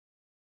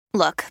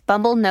Look,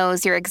 Bumble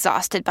knows you're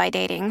exhausted by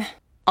dating.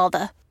 All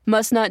the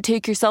must not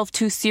take yourself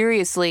too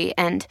seriously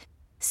and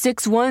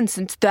 6'1"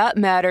 since that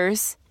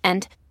matters.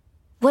 And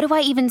what do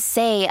I even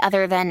say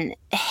other than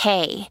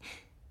hey?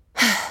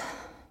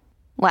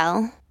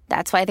 Well,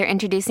 that's why they're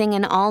introducing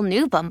an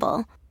all-new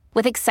Bumble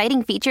with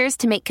exciting features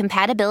to make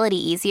compatibility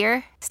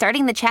easier,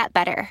 starting the chat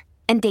better,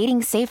 and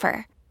dating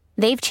safer.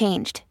 They've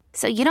changed,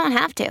 so you don't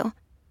have to.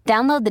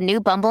 Download the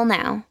new Bumble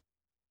now.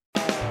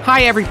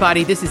 Hi,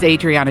 everybody. This is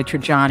Adriana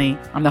Trajani.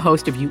 I'm the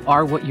host of You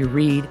Are What You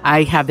Read.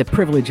 I have the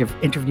privilege of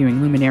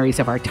interviewing luminaries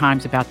of our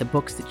times about the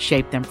books that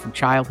shaped them from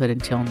childhood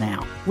until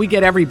now. We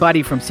get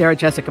everybody from Sarah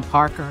Jessica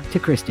Parker to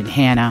Kristen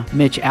Hanna,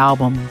 Mitch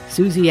Albom,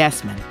 Susie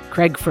Essman,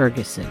 Craig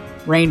Ferguson,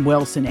 Rainn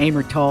Wilson,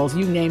 Amor Tolls,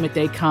 you name it,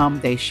 they come,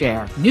 they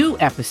share. New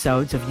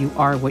episodes of You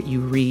Are What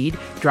You Read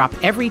drop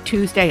every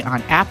Tuesday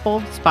on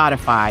Apple,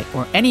 Spotify,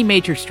 or any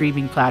major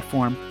streaming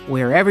platform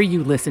wherever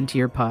you listen to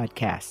your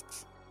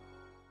podcasts.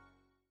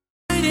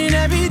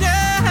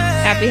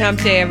 Happy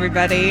Hump Day,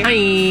 everybody.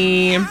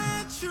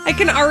 I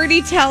can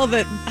already tell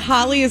that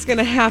Holly is going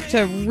to have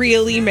to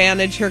really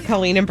manage her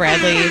Colleen and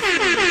Bradley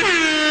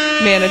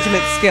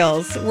management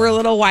skills. We're a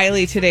little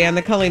wily today on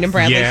the Colleen and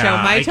Bradley show.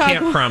 I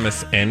can't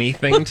promise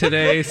anything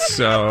today,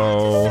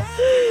 so...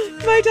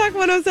 My Talk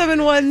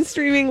 1071,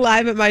 streaming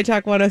live at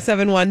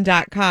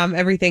mytalk1071.com.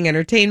 Everything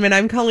Entertainment.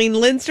 I'm Colleen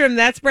Lindstrom.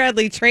 That's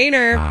Bradley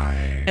Trainer.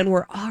 Hi. And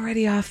we're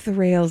already off the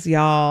rails,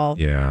 y'all.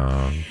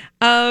 Yeah.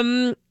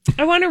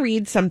 I want to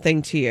read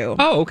something to you.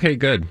 Oh, okay,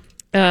 good.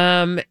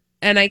 And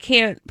I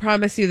can't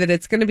promise you that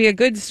it's going to be a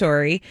good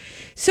story.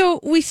 So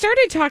we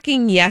started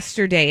talking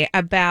yesterday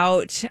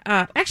about,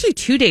 actually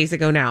 2 days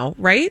ago now,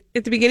 right?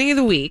 At the beginning of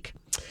the week,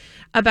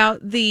 about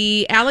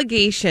the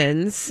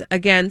allegations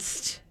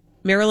against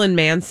Marilyn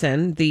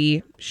Manson,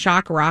 the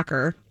shock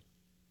rocker,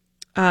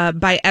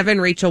 by Evan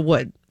Rachel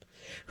Wood,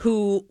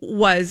 who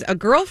was a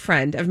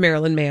girlfriend of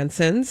Marilyn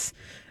Manson's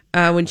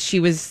when she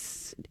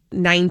was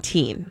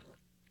 19.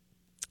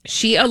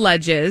 She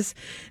alleges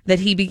that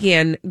he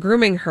began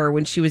grooming her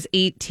when she was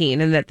 18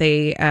 and that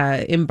they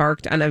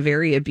embarked on a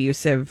very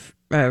abusive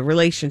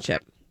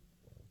relationship.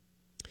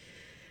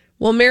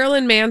 Well,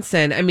 Marilyn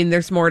Manson, I mean,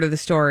 there's more to the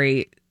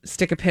story.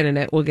 Stick a pin in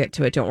it. We'll get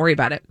to it. Don't worry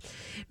about it.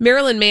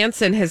 Marilyn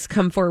Manson has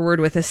come forward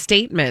with a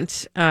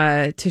statement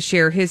to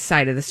share his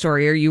side of the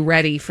story. Are you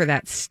ready for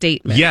that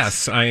statement?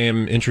 Yes, I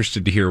am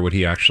interested to hear what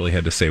he actually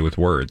had to say with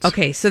words.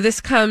 Okay, so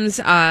this comes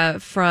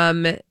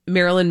from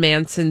Marilyn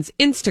Manson's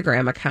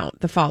Instagram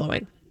account, the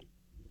following.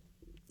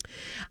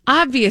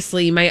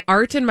 Obviously, my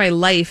art and my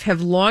life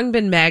have long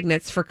been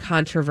magnets for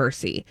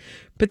controversy,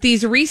 but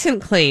these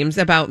recent claims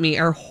about me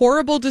are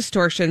horrible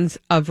distortions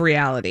of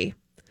reality.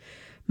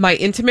 My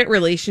intimate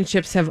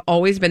relationships have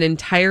always been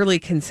entirely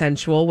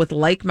consensual with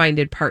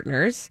like-minded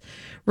partners,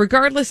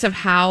 regardless of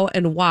how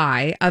and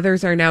why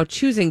others are now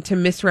choosing to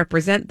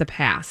misrepresent the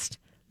past.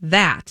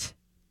 That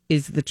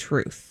is the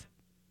truth.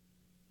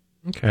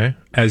 Okay.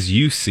 As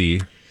you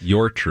see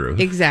your truth.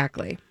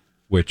 Exactly.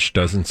 Which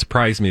doesn't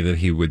surprise me that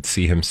he would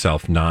see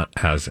himself not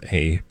as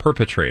a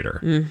perpetrator,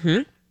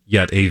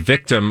 yet a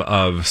victim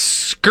of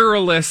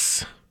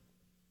scurrilous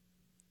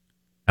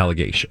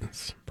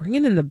allegations.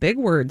 Bringing in the big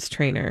words,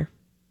 Trainer.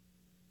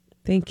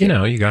 Thank you. You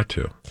know, you got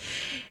to.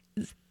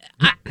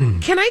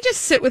 Can I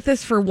just sit with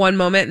this for one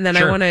moment, and then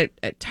Sure. I want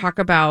to talk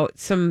about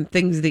some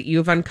things that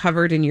you've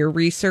uncovered in your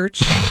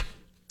research,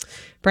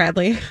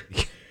 Bradley?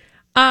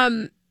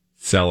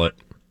 Sell it.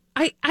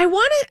 I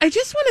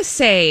just want to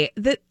say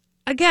that,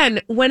 again,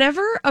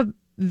 whenever a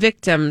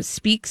victim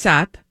speaks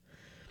up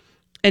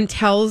and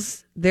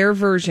tells their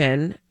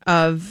version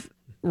of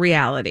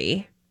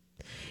reality,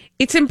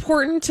 it's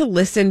important to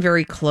listen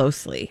very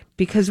closely,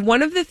 because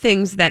one of the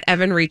things that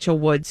Evan Rachel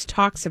Wood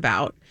talks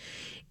about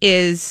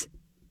is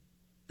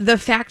the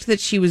fact that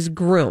she was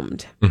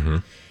groomed. Mm-hmm.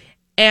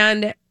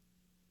 And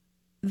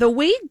the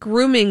way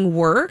grooming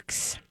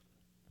works,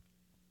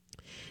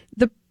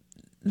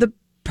 the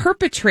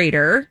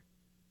perpetrator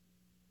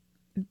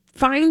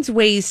finds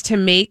ways to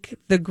make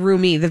the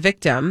groomee, the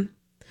victim,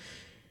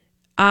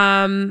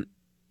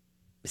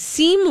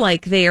 seem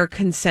like they are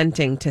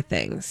consenting to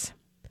things,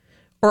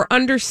 or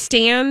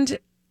understand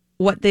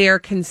what they are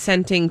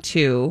consenting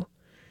to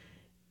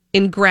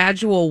in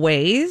gradual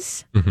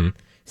ways,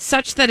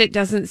 such that it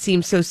doesn't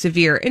seem so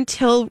severe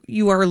until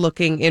you are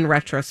looking in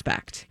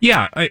retrospect.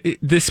 Yeah,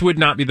 this would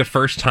not be the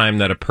first time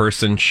that a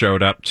person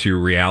showed up to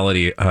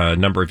reality a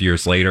number of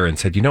years later and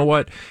said, you know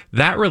what,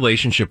 that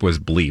relationship was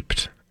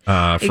bleeped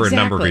for a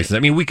number of reasons. I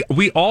mean,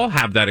 we all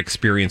have that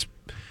experience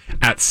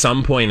at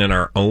some point in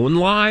our own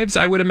lives,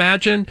 I would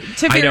imagine.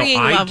 To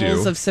varying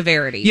levels of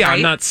severity. Yeah, right?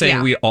 I'm not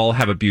saying we all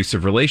have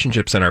abusive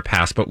relationships in our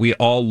past, but we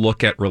all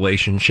look at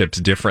relationships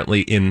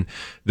differently in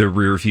the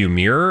rearview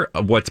mirror.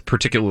 What's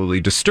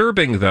particularly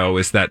disturbing, though,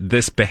 is that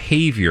this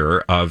behavior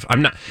of...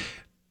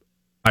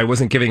 I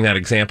wasn't giving that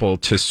example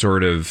to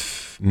sort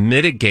of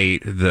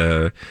mitigate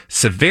the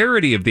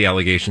severity of the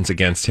allegations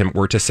against him,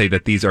 or to say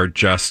that these are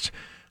just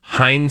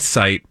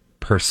hindsight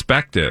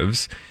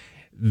perspectives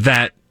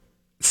that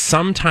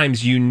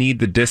sometimes you need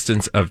the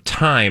distance of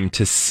time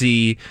to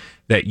see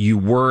that you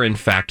were in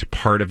fact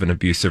part of an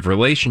abusive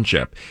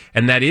relationship.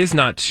 And that is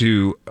not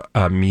to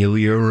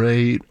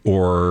ameliorate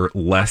or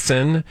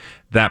lessen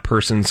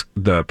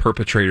the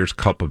perpetrator's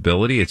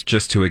culpability. It's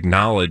just to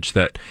acknowledge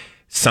that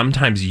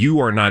sometimes you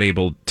are not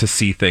able to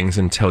see things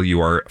until you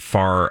are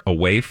far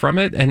away from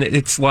it. And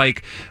it's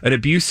like an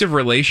abusive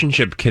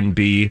relationship can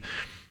be,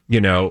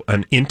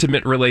 an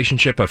intimate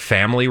relationship, a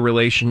family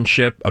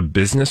relationship, a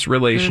business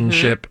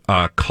relationship,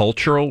 a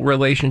cultural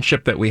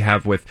relationship that we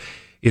have with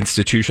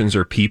institutions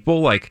or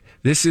people. Like,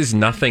 this is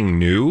nothing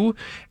new.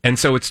 And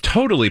so it's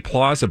totally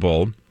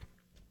plausible.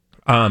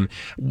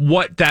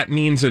 What that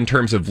means in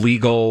terms of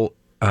legal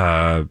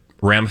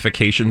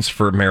ramifications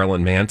for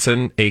Marilyn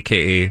Manson,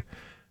 a.k.a.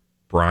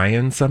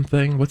 Brian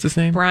something. What's his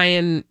name?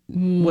 Brian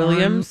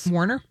Williams?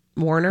 Warner?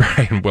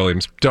 Brian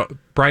Williams.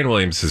 Brian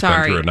Williams has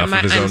been through enough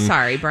of his own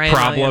Brian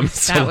problems. Williams.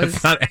 So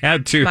let's not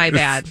add to my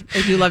bad.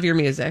 I do love your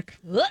music.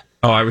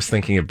 Oh, I was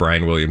thinking of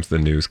Brian Williams, the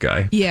news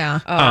guy. Yeah.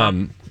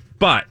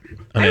 But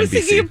I was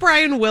thinking of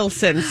Brian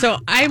Wilson, so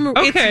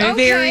it's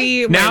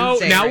very now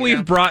right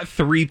we've brought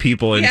three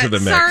people into the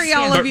mix. Sorry,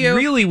 all of you.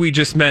 Really, we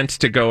just meant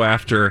to go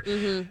after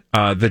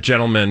the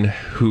gentleman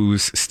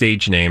whose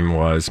stage name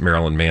was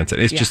Marilyn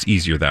Manson. It's just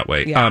easier that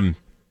way. Yeah.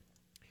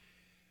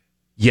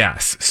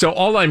 Yes. So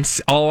all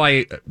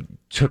I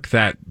took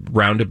that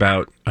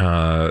roundabout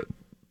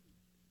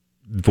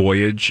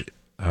voyage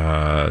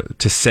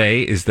to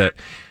say is that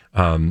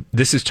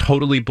this is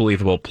totally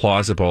believable,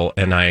 plausible,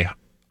 and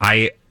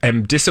I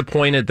am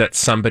disappointed that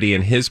somebody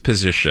in his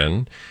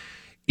position,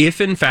 if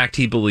in fact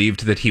he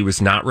believed that he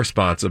was not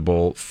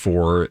responsible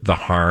for the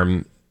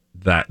harm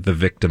that the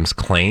victims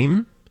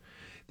claim,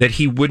 that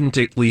he wouldn't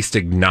at least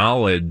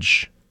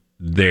acknowledge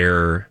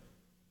their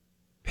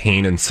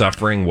pain and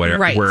suffering,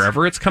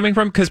 wherever it's coming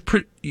from. Because,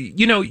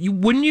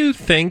 wouldn't you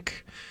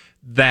think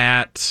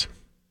that,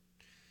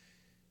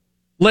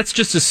 let's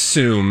just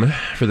assume,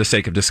 for the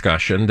sake of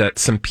discussion, that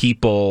some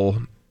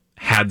people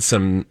had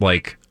some,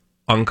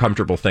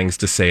 uncomfortable things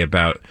to say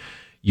about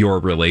your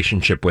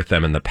relationship with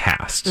them in the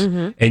past.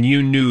 And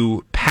you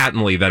knew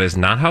patently that is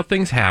not how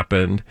things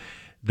happened,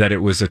 that it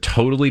was a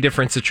totally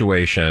different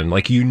situation.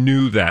 Like, you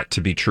knew that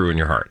to be true in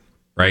your heart,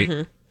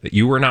 right? That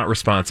you were not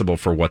responsible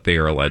for what they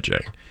are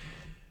alleging.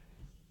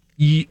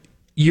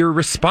 Your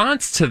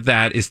response to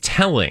that is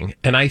telling.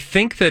 And I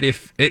think that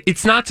if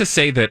it's not to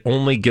say that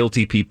only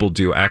guilty people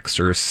do X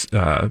or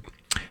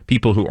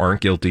people who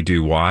aren't guilty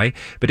do Y,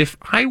 but if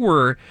I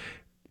were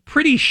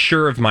pretty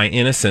sure of my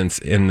innocence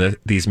in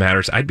these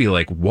matters, I'd be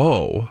like,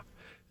 whoa,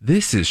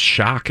 this is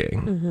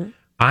shocking.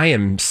 I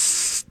am,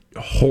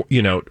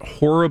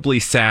 horribly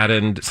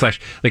saddened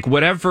 /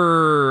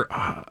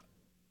 whatever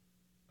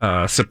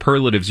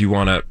superlatives you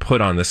want to put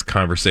on this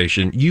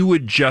conversation, you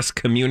would just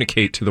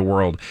communicate to the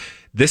world,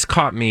 this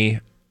caught me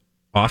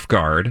off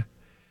guard.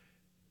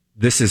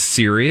 This is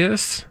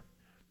serious.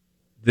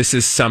 This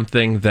is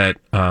something that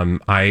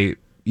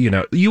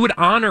you would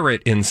honor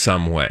it in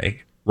some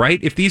way, right?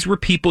 If these were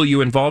people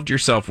you involved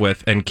yourself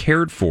with and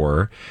cared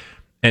for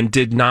and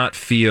did not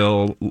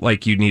feel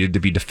like you needed to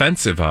be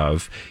defensive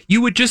of,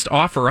 you would just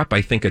offer up,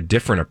 I think, a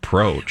different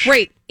approach.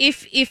 Right.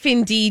 If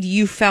indeed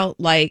you felt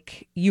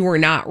like you were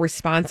not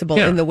responsible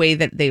in the way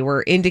that they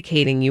were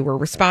indicating you were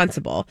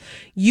responsible,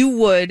 you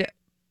would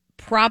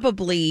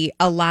probably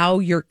allow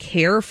your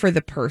care for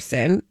the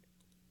person,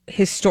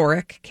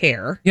 historic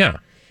care,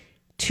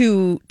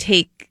 to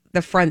take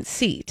the front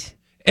seat.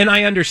 And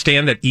I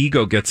understand that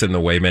ego gets in the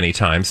way many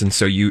times, and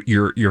so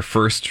your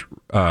first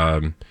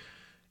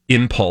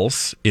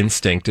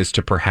instinct is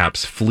to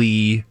perhaps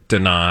flee,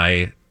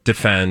 deny,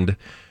 defend,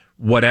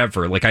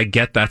 whatever. Like, I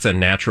get that's a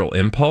natural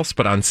impulse,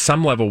 but on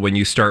some level, when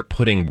you start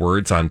putting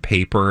words on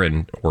paper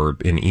or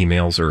in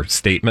emails or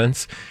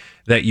statements,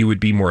 that you would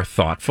be more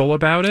thoughtful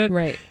about it,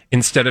 right?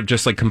 Instead of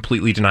just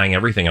completely denying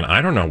everything. And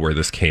I don't know where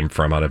this came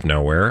from out of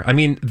nowhere. I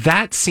mean,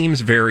 that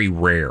seems very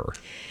rare.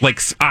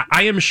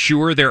 I am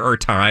sure there are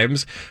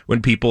times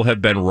when people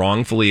have been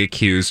wrongfully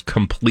accused,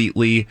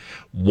 completely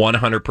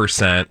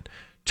 100%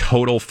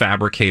 total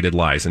fabricated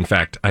lies. In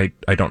fact, I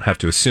don't have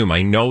to assume.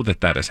 I know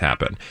that has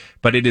happened,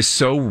 but it is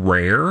so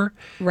rare,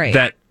 right,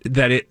 that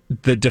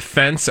the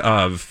defense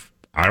of,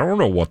 I don't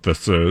know what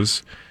this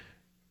is,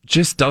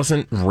 just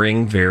doesn't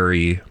ring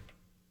very.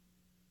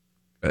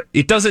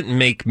 It doesn't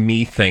make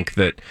me think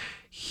that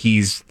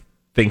he's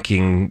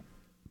thinking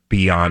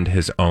beyond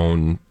his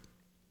own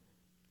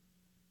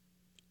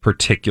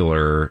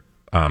particular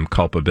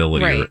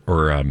culpability, right,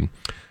 or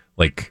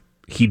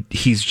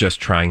he's just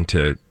trying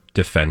to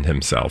defend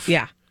himself.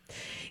 Yeah.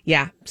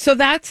 So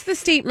that's the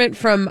statement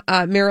from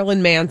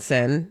Marilyn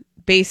Manson,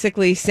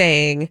 basically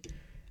saying,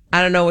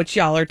 I don't know what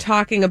y'all are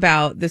talking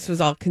about. This was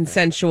all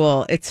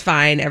consensual. It's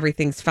fine.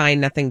 Everything's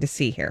fine. Nothing to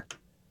see here.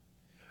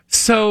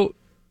 So,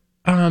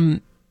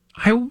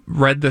 I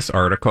read this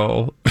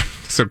article,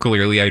 so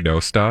clearly I know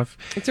stuff.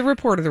 It's a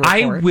report of the report.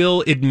 I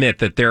will admit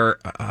that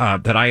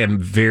that I am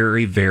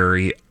very,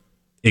 very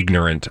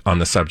ignorant on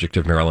the subject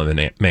of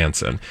Marilyn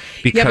Manson.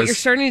 Because, yeah, but you're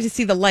starting to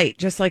see the light,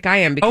 just like I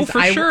am. Because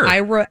sure.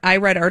 I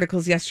read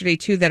articles yesterday,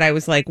 too, that I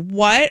was like,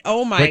 what?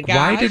 Oh, my God.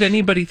 Why did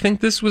anybody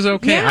think this was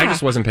okay? Yeah. I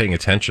just wasn't paying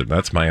attention.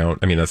 That's my own.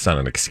 I mean, that's not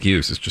an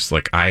excuse. It's just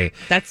like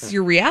That's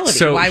your reality.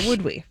 So why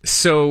would we?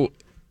 So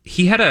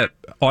he had a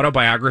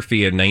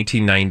autobiography in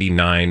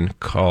 1999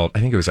 called, I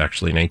think it was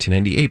actually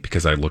 1998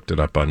 because I looked it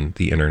up on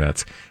the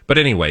internets. But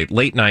anyway,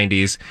 late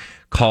 90s,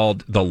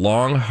 called The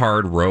Long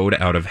Hard Road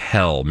Out of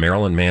Hell,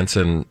 Marilyn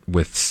Manson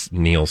with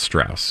Neil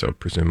Strauss. So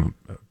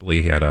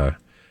presumably he had a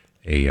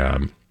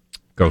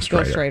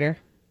ghostwriter.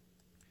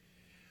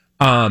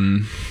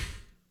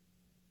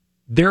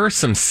 There are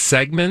some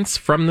segments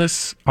from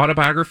this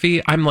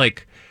autobiography. I'm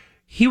like,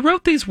 he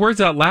wrote these words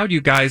out loud,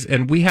 you guys,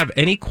 and we have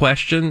any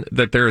question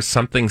that there is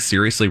something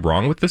seriously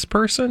wrong with this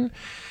person?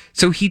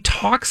 So he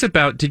talks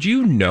about, did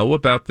you know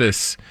about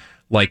this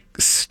like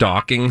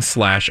stalking /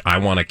 I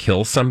want to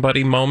kill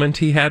somebody moment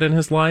he had in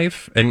his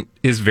life, and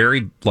is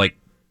very like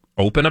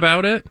open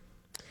about it?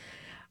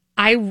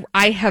 I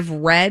have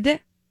read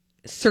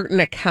certain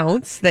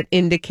accounts that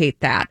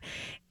indicate that.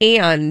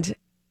 And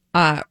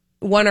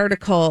one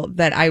article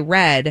that I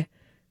read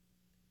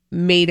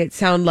made it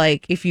sound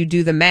like, if you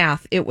do the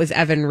math, it was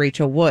Evan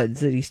Rachel Woods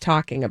that he's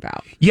talking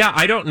about. Yeah,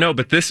 I don't know,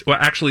 but this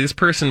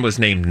person was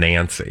named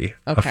Nancy,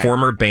 a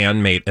former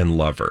bandmate and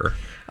lover.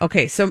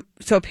 Okay, so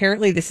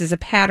apparently this is a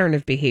pattern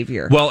of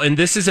behavior. Well, and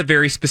this is a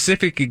very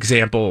specific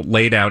example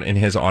laid out in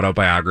his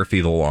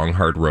autobiography, The Long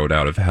Hard Road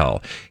Out of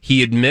Hell.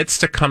 He admits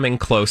to coming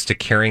close to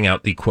carrying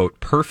out the, quote,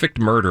 perfect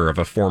murder of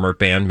a former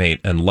bandmate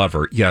and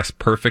lover. Yes,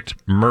 perfect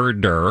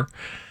murder.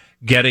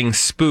 Getting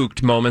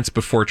spooked moments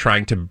before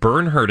trying to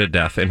burn her to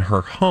death in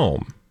her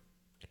home.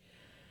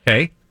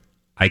 Okay,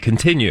 I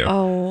continue.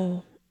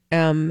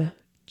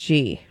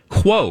 OMG.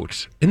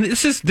 Quote, and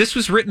this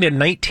was written in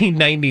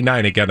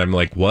 1999. Again, I'm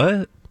like,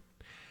 what?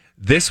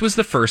 This was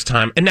the first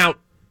time. And now,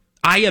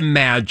 I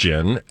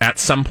imagine at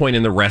some point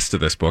in the rest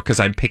of this book,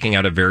 because I'm picking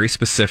out a very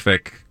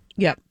specific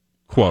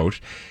quote,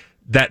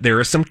 that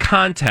there is some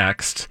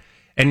context,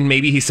 and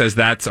maybe he says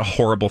that's a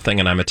horrible thing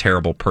and I'm a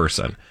terrible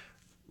person.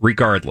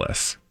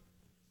 Regardless,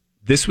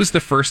 this was the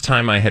first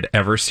time I had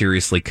ever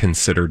seriously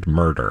considered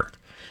murder.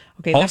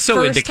 Okay,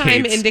 also the first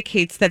time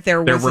indicates that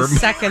there was a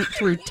second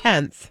through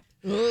 10th.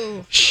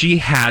 She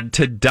had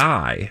to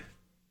die.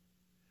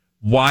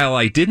 While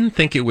I didn't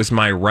think it was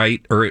my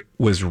right, or it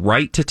was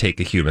right to take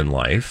a human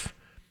life,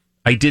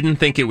 I didn't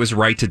think it was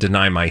right to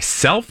deny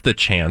myself the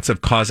chance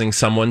of causing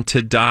someone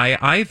to die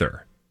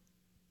either.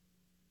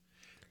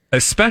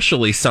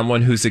 Especially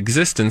someone whose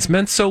existence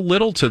meant so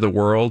little to the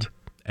world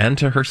and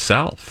to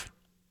herself.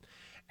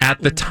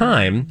 At the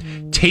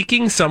time,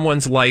 taking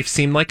someone's life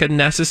seemed like a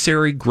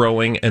necessary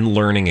growing and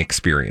learning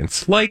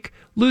experience, like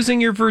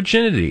losing your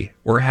virginity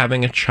or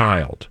having a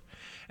child.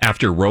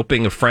 After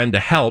roping a friend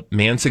to help,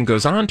 Manson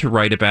goes on to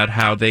write about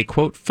how they,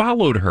 quote,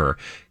 followed her,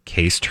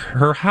 cased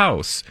her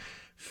house,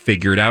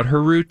 figured out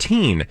her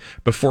routine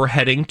before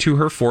heading to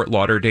her Fort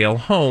Lauderdale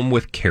home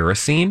with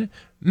kerosene,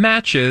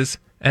 matches,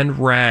 and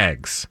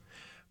rags.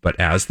 But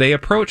as they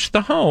approach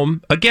the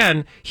home,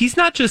 again, he's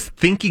not just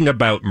thinking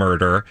about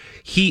murder,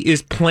 he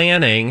is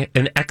planning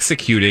and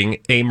executing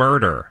a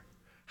murder.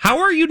 How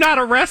are you not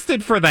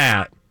arrested for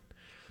that?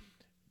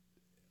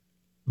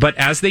 But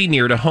as they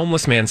neared, a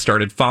homeless man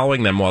started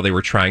following them while they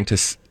were trying to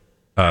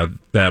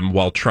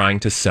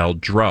sell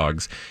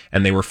drugs,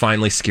 and they were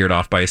finally scared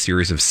off by a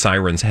series of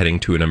sirens heading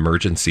to an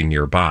emergency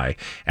nearby.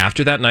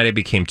 After that night, I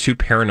became too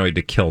paranoid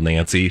to kill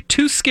Nancy,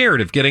 too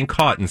scared of getting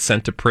caught and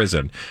sent to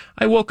prison.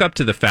 I woke up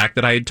to the fact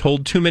that I had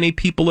told too many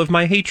people of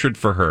my hatred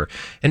for her,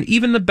 and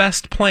even the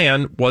best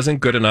plan wasn't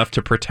good enough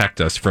to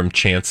protect us from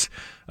chance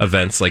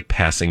events like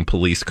passing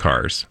police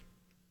cars.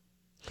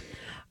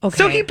 Okay.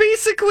 So he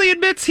basically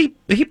admits he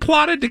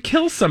plotted to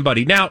kill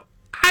somebody. Now,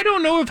 I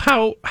don't know of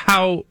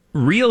how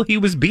real he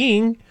was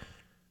being,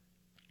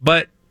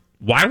 but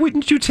why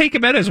wouldn't you take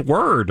him at his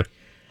word?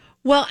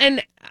 Well,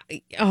 and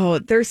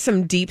there's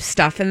some deep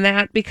stuff in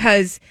that,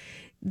 because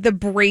the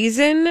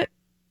brazen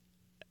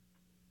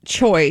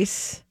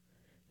choice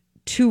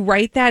to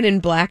write that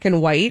in black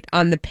and white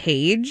on the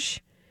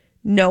page,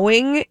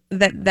 knowing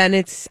that then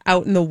it's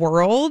out in the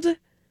world,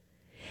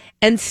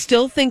 and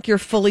still think you're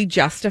fully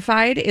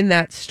justified in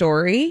that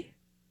story.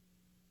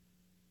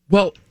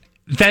 Well,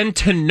 then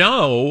to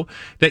know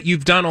that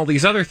you've done all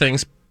these other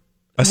things,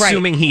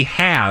 assuming he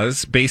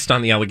has, based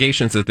on the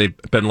allegations that they've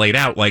been laid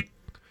out, like,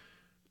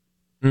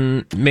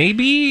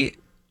 maybe,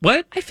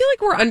 what? I feel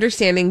like we're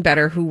understanding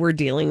better who we're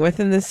dealing with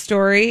in this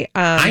story.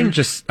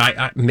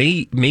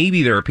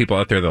 Maybe there are people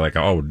out there that are like,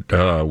 oh,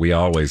 duh, we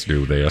always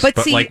do this. But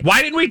see, like,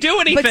 why didn't we do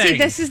anything? But see,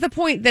 this is the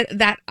point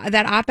that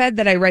op-ed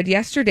that I read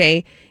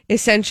yesterday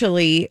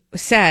essentially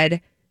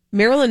said,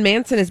 Marilyn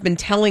Manson has been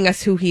telling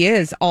us who he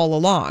is all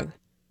along.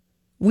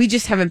 We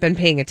just haven't been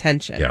paying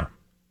attention. Yeah.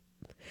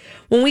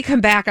 When we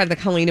come back on the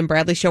Colleen and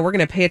Bradley show, we're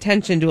going to pay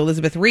attention to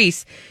Elizabeth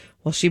Reese.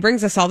 Well, she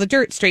brings us all the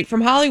dirt straight from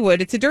Hollywood.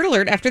 It's a Dirt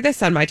Alert after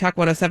this on My Talk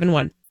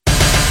 107.1.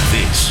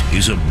 This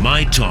is a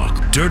My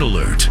Talk Dirt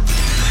Alert.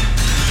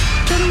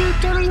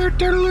 The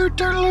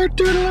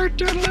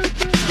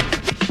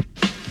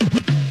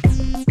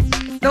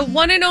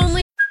one and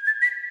only.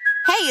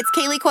 Hey, it's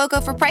Kaylee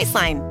Cuoco for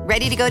Priceline.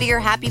 Ready to go to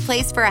your happy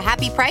place for a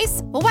happy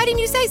price? Well, why didn't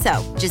you say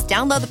so? Just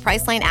download the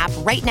Priceline app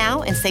right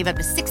now and save up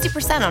to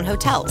 60% on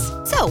hotels.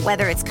 So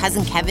whether it's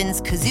Cousin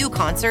Kevin's Kazoo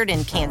Concert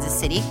in Kansas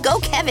City, go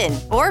Kevin,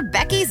 or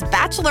Becky's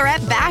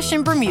Bachelorette Bash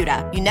in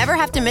Bermuda, you never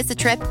have to miss a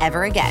trip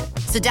ever again.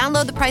 So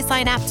download the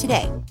Priceline app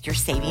today. Your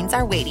savings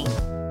are waiting.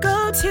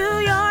 Go to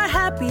your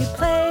happy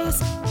place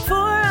for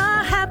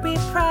a happy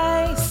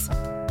price.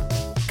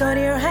 Go to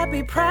your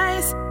happy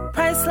price,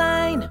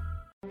 Priceline.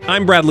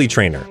 I'm Bradley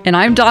Trainer. And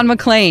I'm Don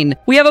McClain.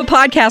 We have a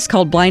podcast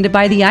called Blinded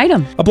by the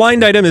Item. A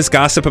blind item is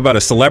gossip about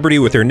a celebrity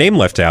with their name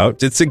left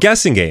out. It's a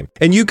guessing game,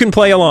 and you can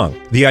play along.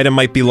 The item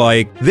might be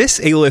like, this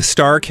A-list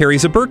star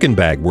carries a Birkin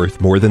bag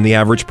worth more than the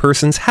average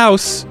person's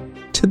house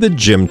to the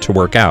gym to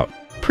work out.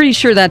 Pretty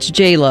sure that's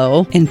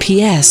J-Lo. And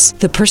P.S.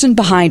 the person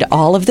behind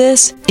all of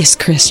this is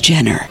Kris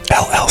Jenner,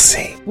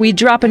 LLC. We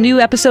drop a new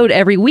episode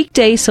every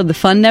weekday so the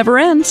fun never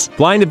ends.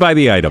 Blinded by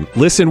the Item.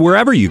 Listen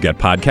wherever you get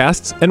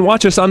podcasts and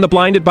watch us on the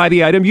Blinded by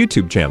the Item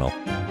YouTube channel.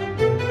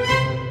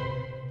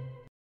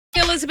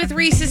 Elizabeth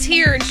Reese is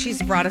here, and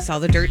she's brought us all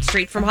the dirt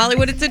straight from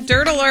Hollywood. It's a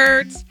dirt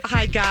alert.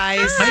 Hi,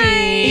 guys.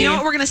 Hi. You know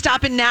what? We're going to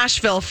stop in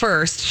Nashville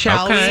first,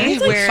 shall we?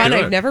 Sounds like fun.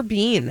 I've never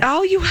been.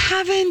 Oh, you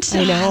haven't?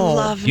 I know. I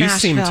love You Nashville.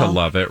 seem to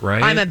love it,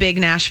 right? I'm a big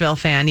Nashville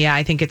fan. Yeah,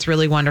 I think it's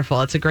really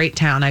wonderful. It's a great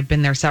town. I've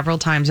been there several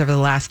times over the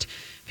last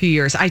few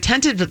years. I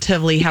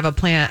tentatively have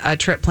a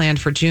trip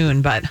planned for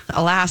June, but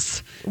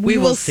alas, we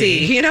will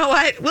see. You know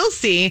what? We'll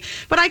see.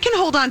 But I can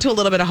hold on to a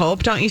little bit of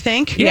hope, don't you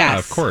think? Yeah,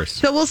 of course.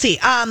 So we'll see.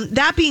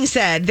 That being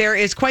said, there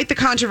is quite the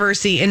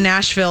controversy in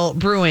Nashville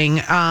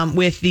brewing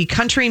with the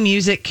country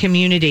music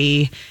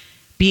community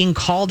being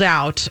called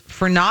out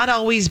for not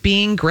always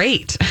being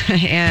great.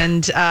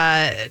 And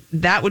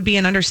that would be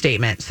an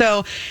understatement.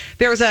 So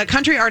there was a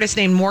country artist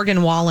named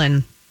Morgan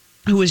Wallen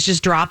who was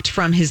just dropped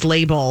from his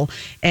label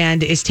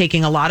and is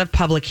taking a lot of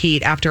public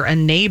heat after a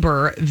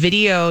neighbor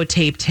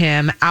videotaped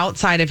him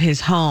outside of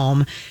his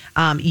home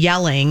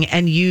yelling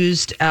and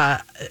used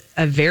a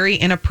very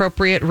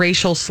inappropriate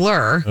racial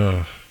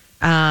slur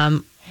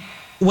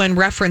when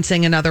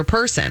referencing another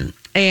person.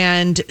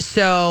 And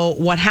so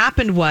what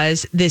happened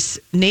was this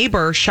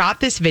neighbor shot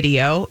this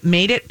video,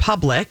 made it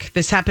public.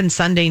 This happened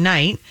Sunday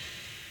night.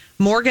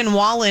 Morgan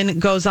Wallen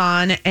goes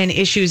on and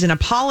issues an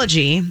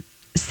apology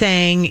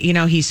saying, you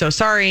know, he's so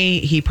sorry.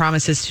 He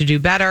promises to do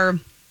better.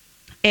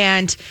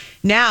 And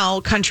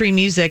now country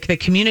music, the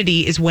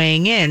community is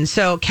weighing in.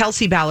 So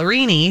Kelsey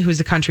Ballerini, who's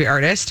a country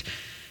artist,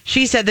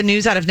 she said the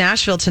news out of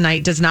Nashville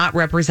tonight does not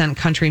represent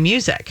country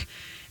music.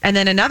 And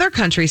then another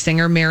country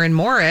singer, Maren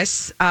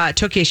Morris,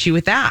 took issue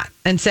with that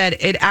and said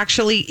it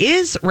actually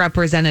is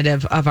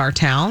representative of our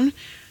town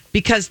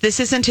because this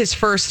isn't his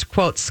first,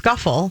 quote,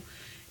 scuffle.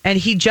 And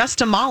he just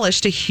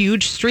demolished a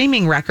huge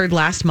streaming record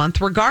last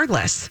month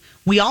regardless.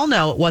 We all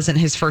know it wasn't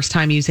his first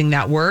time using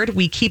that word.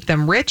 We keep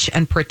them rich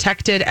and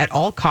protected at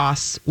all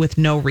costs with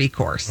no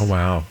recourse. Oh,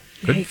 wow.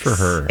 Good for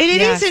her. And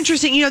it is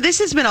interesting. You know, this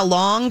has been a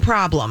long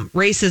problem,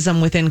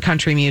 racism within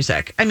country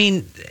music. I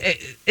mean,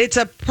 it's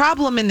a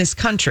problem in this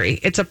country.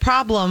 It's a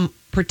problem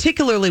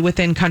particularly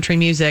within country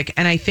music.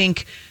 And I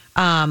think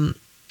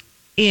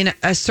in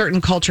a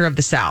certain culture of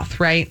the South,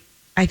 right?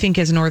 I think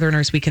as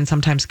Northerners, we can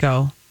sometimes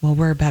go, well,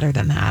 we're better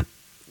than that.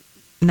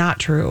 Not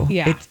true.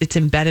 Yeah. It's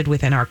embedded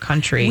within our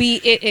country.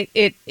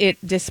 It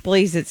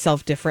displays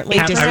itself differently.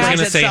 It displays I was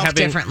going to say, itself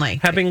differently.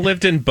 having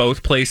lived in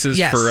both places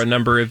Yes. for a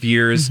number of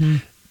years,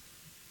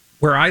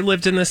 where I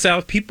lived in the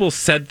South, people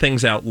said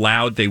things out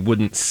loud they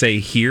wouldn't say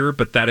here,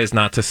 but that is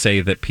not to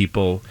say that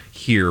people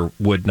here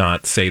would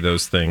not say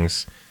those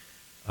things.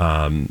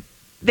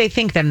 They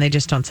think them, they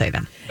just don't say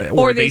them.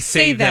 Or they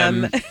say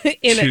them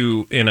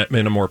in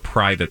a more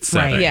private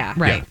setting. Right.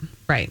 Yeah.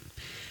 Right.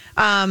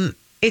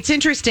 It's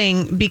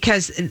interesting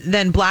because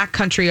then black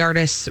country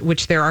artists,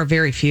 which there are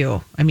very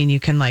few. I mean, you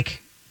can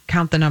like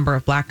count the number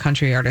of black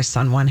country artists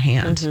on one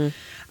hand.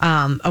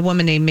 A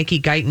woman named Mickey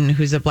Guyton,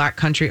 who's a black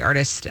country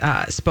artist,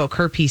 spoke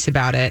her piece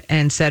about it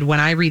and said, when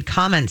I read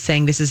comments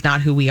saying this is not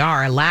who we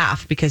are, I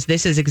laugh because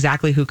this is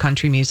exactly who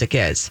country music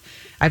is.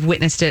 I've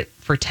witnessed it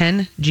for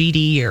 10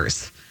 GD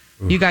years.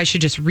 You guys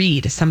should just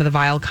read some of the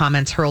vile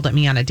comments hurled at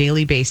me on a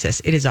daily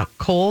basis. It is a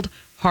cold,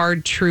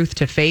 hard truth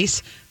to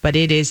face, but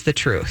it is the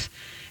truth.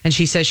 And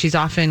she says she's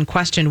often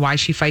questioned why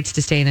she fights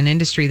to stay in an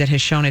industry that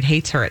has shown it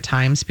hates her at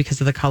times because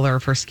of the color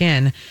of her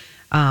skin.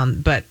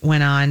 But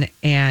went on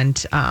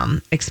and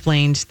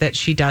explained that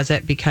she does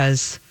it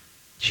because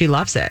she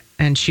loves it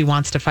and she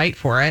wants to fight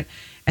for it.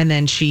 And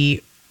then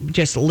she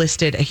just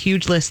listed a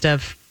huge list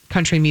of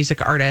country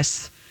music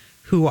artists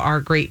who are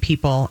great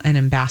people and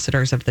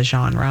ambassadors of the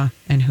genre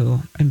and who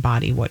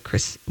embody what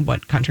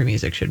country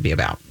music should be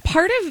about.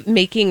 Part of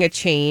making a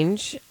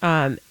change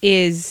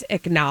is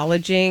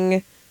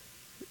acknowledging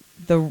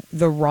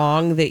the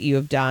wrong that you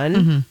have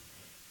done.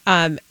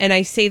 And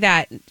I say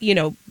that, you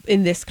know,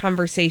 in this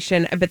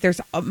conversation, but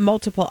there's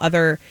multiple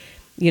other,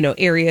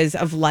 areas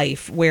of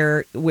life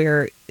where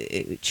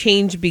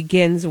change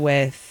begins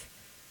with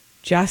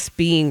just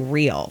being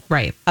real,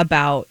 right,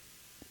 about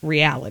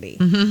reality,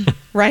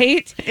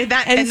 right?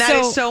 That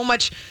is so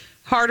much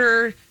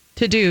harder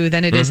to do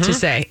than it is to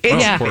say.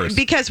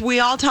 Because we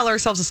all tell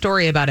ourselves a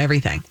story about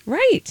everything,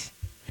 right?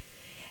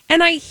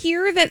 And I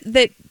hear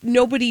that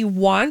nobody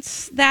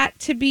wants that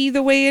to be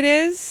the way it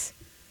is.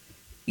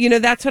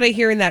 That's what I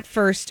hear in that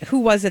first. Who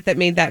was it that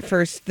made that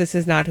first? This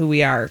is not who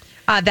we are.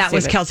 That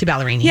was Kelsey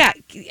Ballerini. Yeah,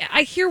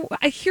 I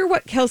hear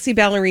what Kelsey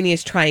Ballerini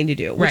is trying to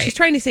do. What she's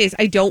trying to say is,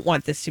 I don't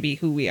want this to be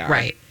who we are.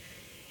 Right.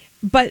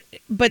 But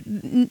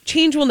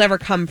change will never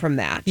come from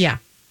that. Yeah.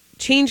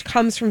 Change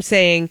comes from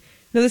saying,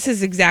 no, this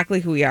is exactly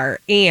who we are,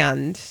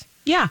 and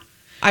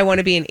I want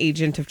to be an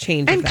agent of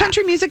change. And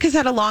country music has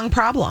had a long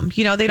problem.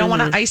 They don't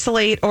want to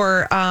isolate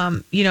or,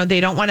 they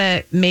don't want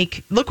to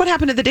look what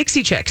happened to the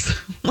Dixie Chicks.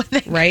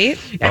 Right?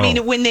 I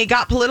mean, when they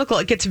got political,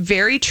 it gets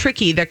very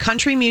tricky. The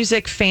country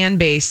music fan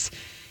base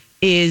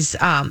is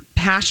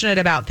passionate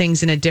about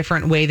things in a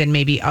different way than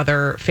maybe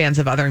other fans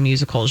of other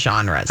musical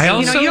genres.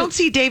 You don't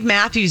see Dave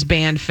Matthews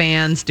Band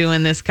fans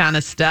doing this kind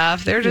of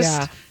stuff. They're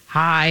just...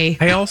 Hi.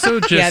 I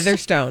also just they're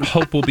stoned.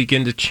 hope we'll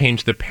begin to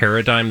change the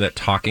paradigm that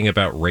talking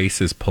about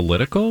race is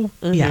political.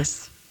 Mm-hmm.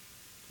 Yes.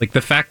 Like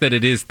the fact that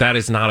that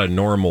is not a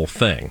normal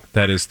thing.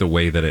 That is the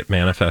way that it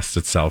manifests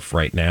itself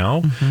right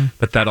now. Mm-hmm.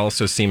 But that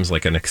also seems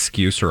like an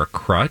excuse or a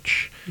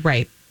crutch.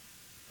 Right.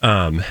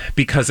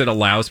 Because it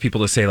allows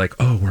people to say like,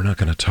 oh, we're not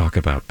going to talk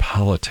about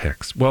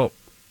politics. Well,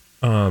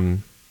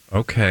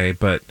 okay,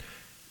 but...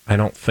 I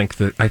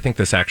think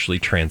this actually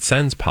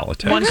transcends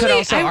politics. One could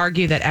also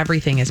argue that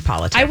everything is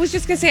politics. I was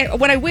just going to say,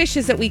 what I wish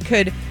is that we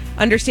could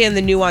understand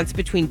the nuance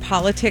between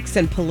politics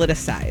and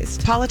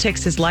politicized.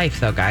 Politics is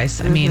life, though,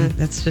 guys. I mean,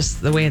 that's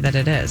just the way that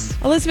it is.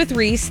 Elizabeth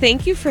Reese,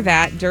 thank you for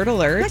that Dirt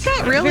Alert. That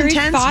got real Very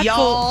intense,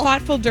 y'all.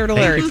 Thoughtful Dirt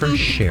Alert. Thank you for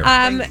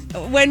sharing.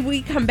 When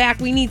we come back,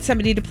 we need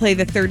somebody to play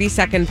the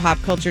 30-second pop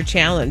culture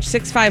challenge.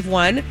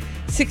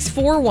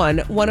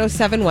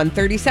 651-641-1071.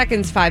 30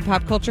 seconds, 5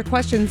 pop culture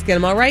questions. Get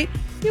them all right.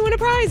 You win a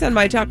prize on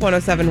My Talk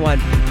 1071.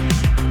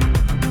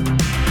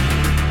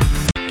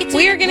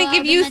 We are going to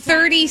give you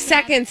 30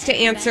 seconds to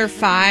answer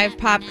 5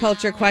 pop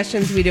culture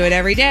questions. We do it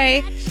every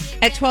day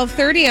at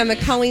 12:30 on the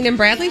Colleen and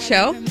Bradley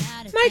Show.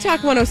 My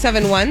Talk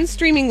 1071,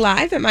 streaming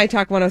live at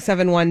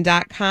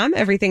mytalk1071.com.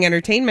 Everything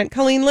Entertainment.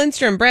 Colleen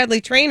Lindstrom,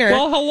 Bradley Trainer.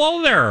 Well,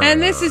 hello there.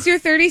 And this is your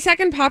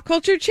 30-second pop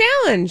culture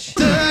challenge.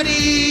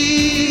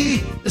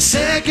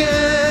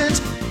 30-second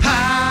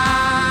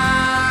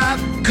pop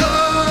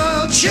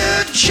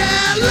culture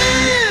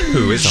challenge.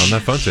 Who is on the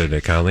phone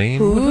today, Colleen?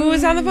 Who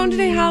is on the phone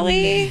today,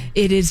 Holly?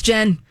 It is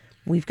Jen.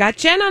 We've got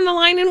Jen on the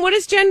line, and what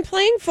is Jen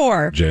playing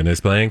for? Jen is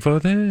playing for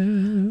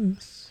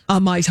this. A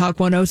My Talk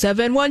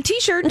 1071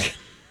 t-shirt.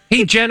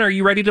 Hey, Jen, are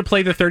you ready to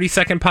play the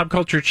 30-second pop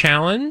culture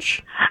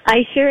challenge?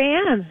 I sure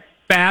am.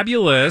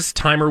 Fabulous.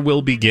 Timer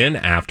will begin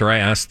after I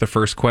ask the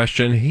first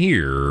question.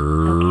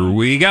 Here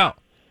we go.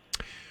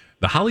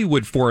 The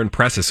Hollywood Foreign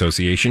Press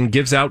Association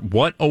gives out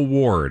what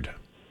award?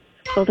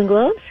 Golden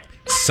Globes?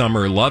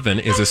 Summer Lovin'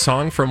 is a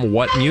song from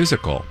what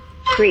musical?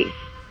 Grease.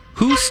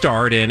 Who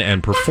starred in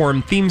and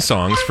performed theme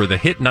songs for the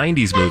hit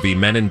 90s movie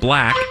Men in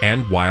Black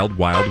and Wild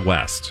Wild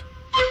West?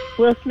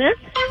 Will Smith?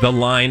 The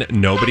line,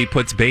 nobody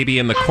puts baby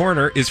in the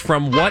corner, is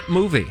from what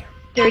movie?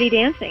 Dirty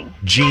Dancing.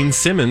 Gene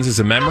Simmons is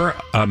a member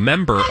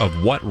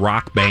of what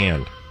rock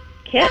band?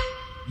 Kiss.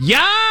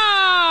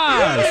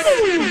 Yes!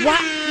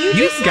 What?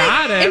 You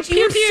got it. And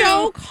you're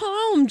so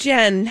calm,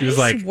 Jen. She was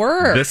like,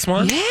 work. This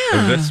one?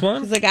 Yeah. This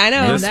one? She's like, I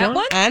know. This that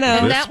one? I know.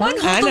 And This that one?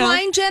 one? Hold the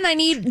line, Jen. I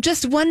need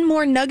just one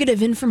more nugget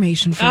of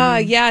information from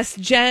you. Yes,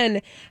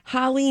 Jen.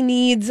 Holly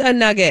needs a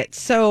nugget.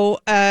 So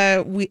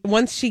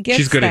once she gets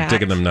She's good that, at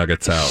digging them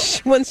nuggets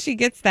out. Once she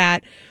gets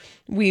that,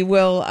 we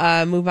will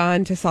move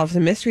on to solve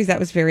some mysteries. That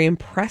was very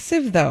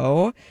impressive,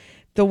 though,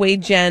 the way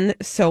Jen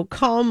so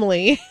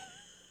calmly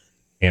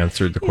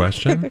Answered the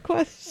question? the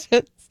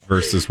questions.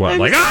 Versus what?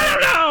 I'm I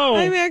don't know!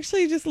 I'm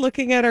actually just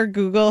looking at our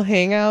Google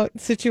Hangout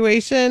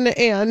situation,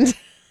 and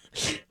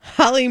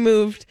Holly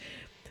moved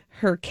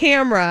her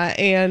camera,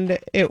 and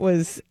it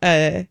was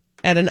at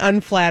an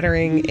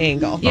unflattering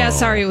angle. Yeah,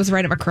 sorry, it was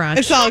right at my crotch.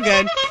 It's all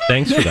good.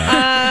 Thanks for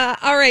that.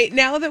 All right,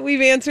 now that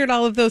we've answered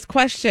all of those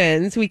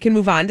questions, we can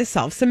move on to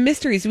solve some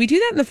mysteries. We do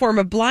that in the form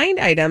of blind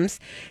items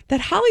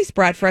that Holly's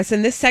brought for us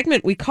in this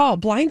segment we call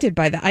Blinded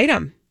by the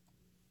Item.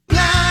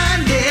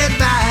 Blinded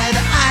by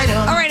the item.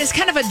 All right, it's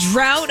kind of a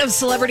drought of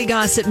celebrity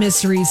gossip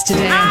mysteries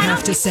today, I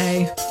have to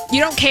say. You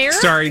don't care?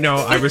 Sorry, no,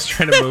 I was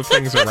trying to move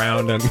things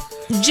around and...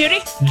 Judy?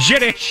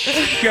 Judy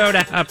showed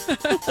up.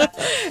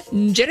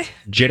 Judy?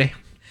 Judy.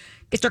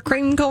 It's our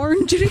cream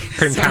corn, Judy?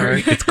 Cream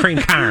corn. It's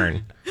cream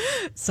corn.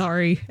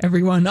 Sorry,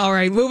 everyone. All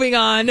right, moving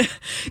on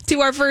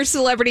to our first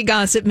celebrity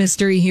gossip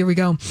mystery. Here we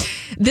go.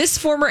 This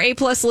former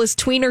A-plus list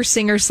tweener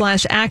singer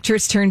 /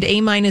 actress turned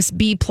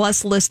A-B+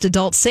 list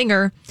adult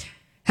singer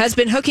has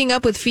been hooking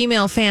up with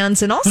female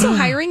fans and also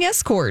hiring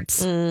escorts.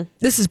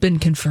 This has been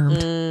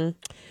confirmed.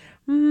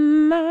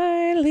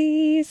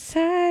 Miley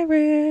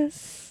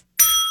Cyrus.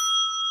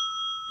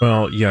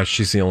 Well, yeah,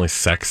 she's the only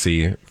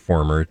sexy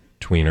former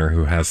tweener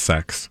who has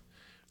sex,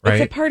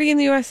 right? It's a party in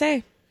the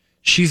USA.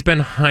 She's been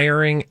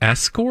hiring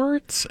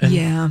escorts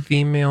and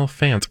female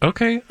fans.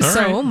 Okay.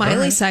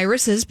 Miley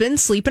Cyrus has been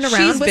sleeping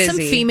around with some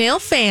female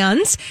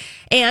fans,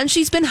 and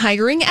she's been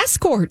hiring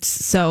escorts.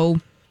 So,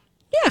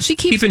 yeah, she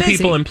keeps keeping busy.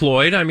 people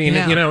employed. I mean,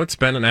 it's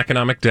been an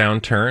economic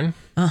downturn.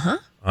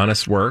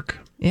 Honest work.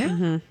 Yeah.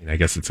 Mm-hmm. I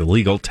guess it's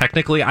illegal.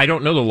 Technically, I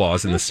don't know the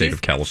laws in the state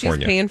of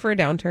California. She's paying for a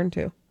downturn,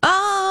 too.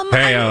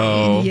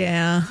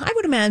 I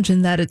would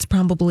imagine that it's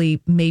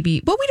probably maybe,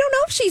 but we don't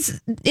know if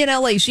she's in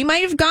LA. She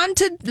might have gone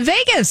to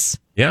Vegas.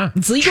 Yeah.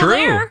 It's legal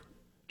there.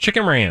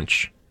 Chicken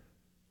Ranch.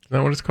 Is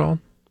that what it's called?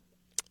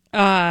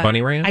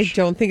 Bunny Ranch? I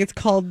don't think it's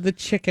called the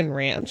Chicken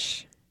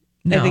Ranch.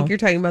 No. I think you're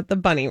talking about the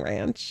Bunny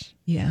Ranch.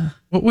 Yeah.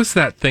 What was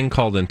that thing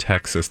called in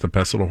Texas? The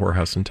best little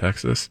whorehouse in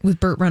Texas? With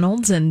Burt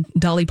Reynolds and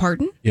Dolly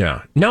Parton?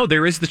 Yeah. No,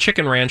 there is the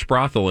Chicken Ranch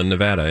brothel in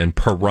Nevada, in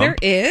Pahrump, There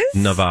is?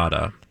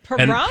 Nevada. Pahrump?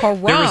 And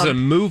there was a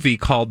movie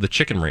called The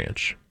Chicken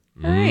Ranch.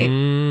 All right.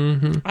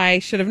 Mm-hmm. I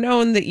should have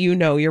known that you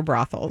know your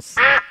brothels.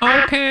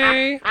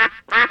 Okay.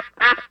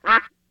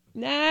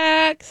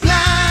 Next. All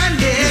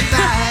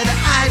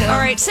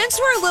right, since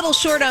we're a little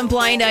short on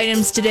blind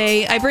items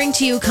today, I bring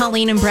to you,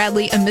 Colleen and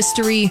Bradley, a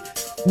mystery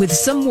with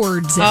some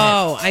words in it.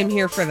 Oh, I'm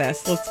here for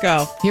this. Let's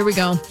go. Here we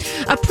go.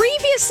 A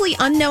previously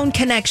unknown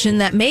connection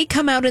that may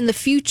come out in the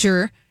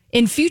future,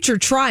 in future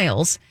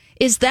trials,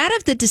 is that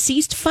of the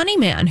deceased funny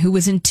man who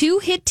was in 2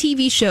 hit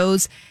TV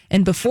shows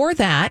and before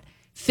that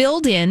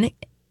filled in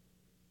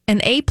an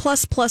A++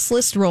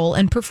 list role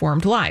and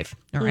performed live.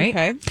 All right.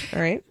 Okay.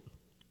 All right.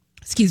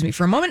 Excuse me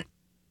for a moment.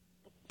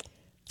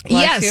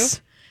 Bless yes. you.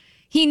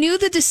 He knew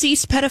the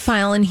deceased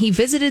pedophile and he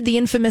visited the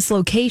infamous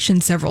location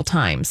several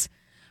times.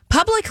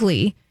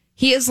 Publicly,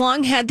 he has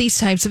long had these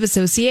types of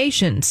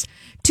associations.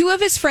 2 of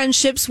his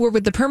friendships were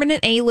with the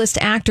permanent A-list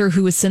actor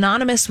who is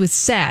synonymous with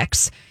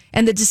sex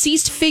and the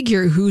deceased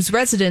figure whose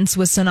residence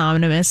was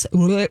synonymous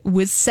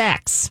with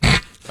sex.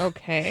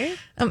 Okay.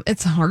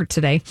 It's hard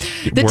today.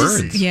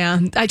 Words.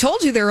 I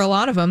told you there are a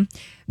lot of them.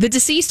 The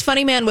deceased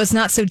funny man was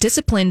not so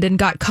disciplined and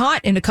got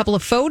caught in a couple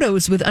of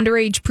photos with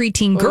underage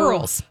preteen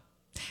girls.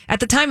 At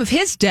the time of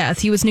his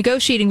death, he was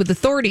negotiating with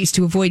authorities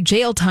to avoid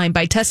jail time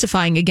by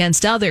testifying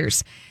against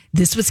others.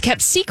 This was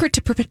kept secret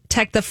to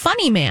protect the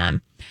funny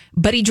man,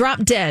 but he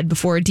dropped dead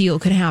before a deal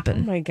could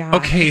happen. Oh my God.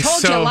 Okay, I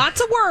told you lots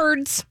of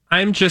words.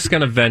 I'm just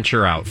going to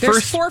venture out.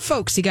 There's 4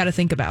 folks you got to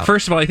think about.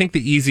 First of all, I think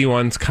the easy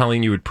ones,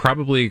 Colleen, you would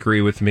probably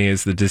agree with me,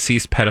 is the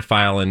deceased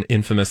pedophile in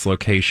infamous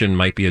location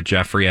might be a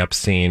Jeffrey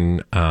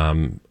Epstein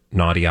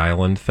Naughty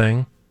Island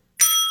thing.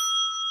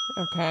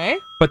 Okay.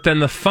 But then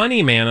the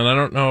funny man, and I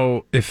don't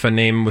know if a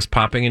name was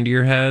popping into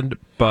your head,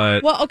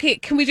 but... Well, okay,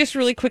 can we just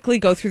really quickly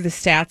go through the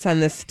stats on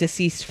this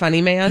deceased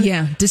funny man?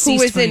 Yeah, deceased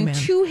who was funny in man.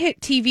 2 hit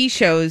TV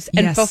shows,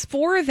 and Yes.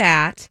 before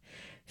that,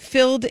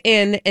 filled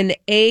in an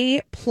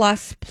A++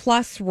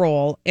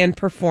 role and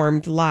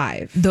performed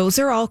live. Those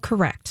are all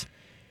correct.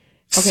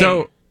 Okay.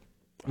 So...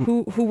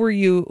 Who were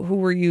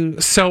you?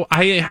 So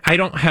I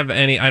don't have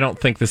any... I don't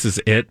think this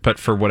is it, but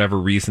for whatever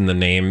reason, the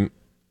name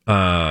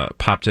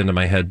popped into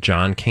my head,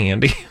 John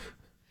Candy.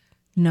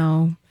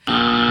 No.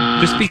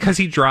 Just because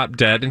he dropped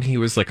dead and he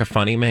was like a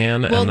funny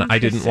man, Well, and I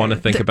didn't want to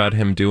think about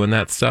him doing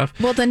that stuff.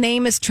 Well, the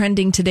name is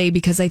trending today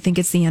because I think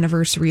it's the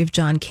anniversary of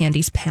John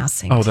Candy's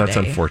passing. Oh, that's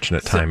today.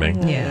 unfortunate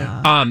timing.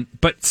 Yeah.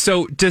 But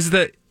so does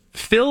the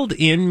filled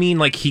in mean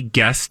like he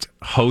guest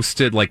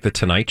hosted like the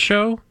Tonight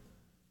Show?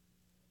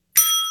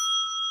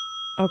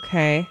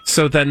 Okay.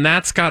 So then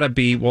that's got to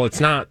be, well, it's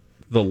not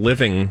the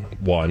living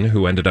one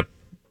who ended up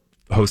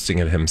hosting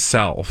it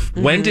himself.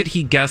 Mm-hmm. When did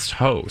he guest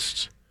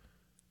host?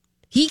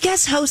 He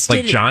guest hosted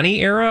Like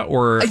Johnny era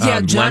or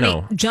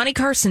Leno? Johnny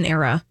Carson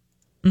era.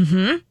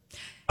 Mm-hmm.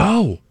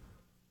 Oh.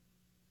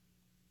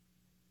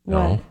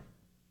 No.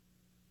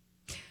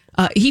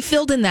 He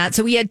filled in that.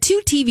 So he had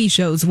 2 TV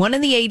shows, one in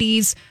the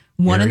 80s,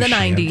 one in the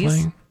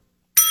 90s.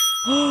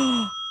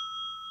 Mm-hmm.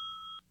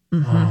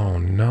 Oh,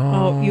 no.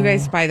 Oh, you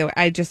guys, by the way,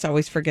 I just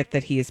always forget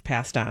that he is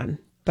passed on.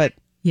 But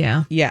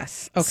Yeah.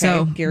 yes. Okay.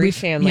 So Gary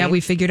Shanley. Yeah,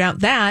 we figured out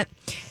that.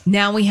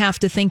 Now we have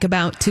to think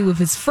about 2 of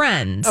his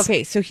friends.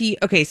 Okay,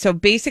 so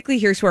basically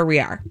here's where we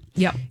are.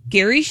 Yep.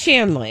 Gary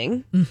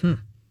Shandling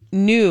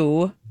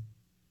knew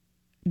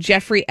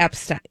Jeffrey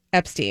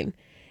Epstein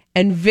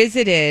and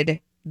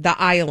visited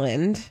the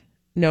island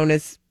known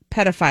as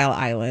Pedophile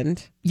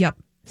Island. Yep.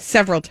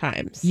 Several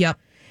times. Yep.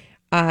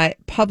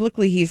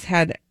 Publicly, he's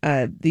had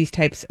these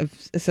types of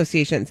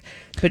associations,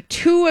 but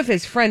 2 of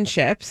his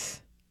friendships.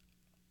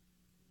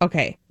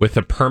 Okay. With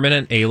a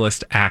permanent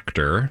A-list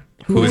actor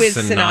who is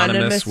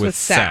synonymous with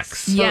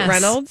sex. Yes. Burt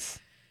Reynolds?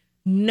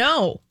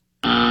 No.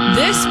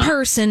 This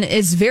person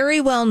is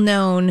very well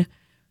known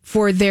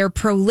for their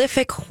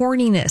prolific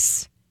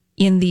horniness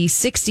in the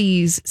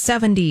 60s,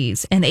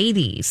 70s, and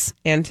 80s.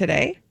 And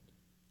today?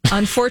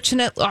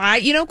 Unfortunately,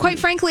 quite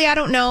frankly, I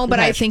don't know, but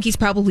I think he's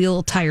probably a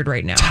little tired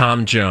right now.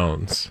 Tom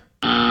Jones.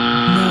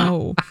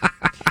 No.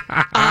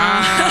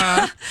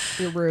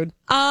 You're rude.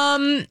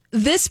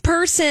 This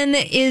person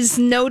is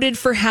noted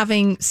for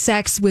having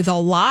sex with a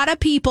lot of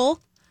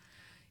people.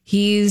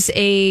 He's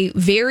a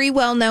very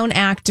well-known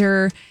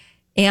actor.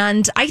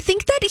 And I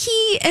think that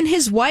he and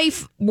his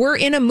wife were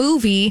in a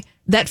movie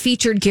that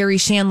featured Gary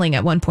Shandling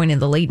at one point in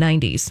the late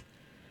 90s.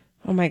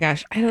 Oh my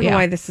gosh. I don't know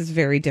why this is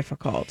very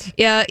difficult.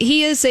 Yeah,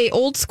 he is a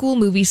old school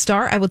movie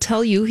star. I will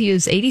tell you, he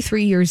is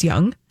 83 years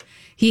young.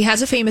 He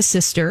has a famous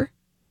sister.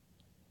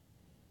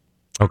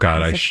 Oh,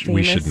 God,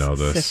 we should know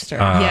this. Sister.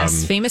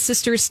 Yes, famous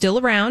sister is still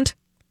around.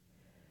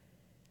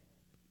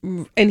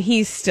 And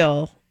he's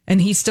still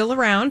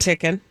around.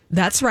 Ticking.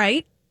 That's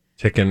right.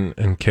 Ticking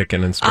and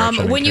kicking and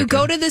stretching. When you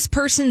go to this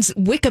person's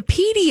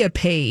Wikipedia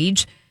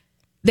page,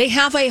 they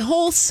have a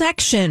whole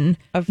section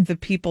of the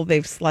people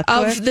they've slept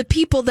with. Of the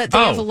people that they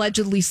have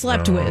allegedly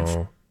slept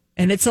with.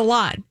 And it's a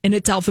lot. And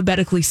it's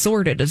alphabetically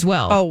sorted as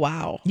well. Oh,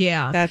 wow.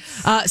 Yeah.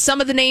 That's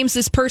some of the names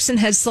this person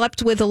has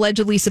slept with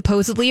allegedly,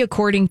 supposedly,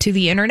 according to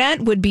the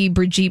internet, would be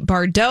Brigitte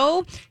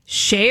Bardot,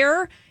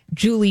 Cher,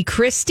 Julie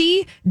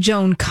Christie,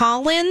 Joan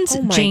Collins,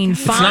 Jane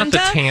Fonda, it's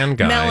not the tan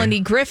guy. Melanie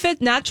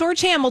Griffith, not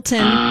George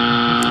Hamilton.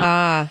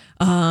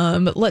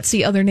 Let's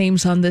see, other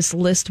names on this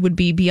list would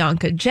be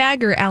Bianca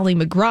Jagger, Ally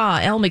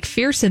McGraw, Elle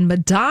Macpherson,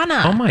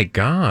 Madonna. Oh my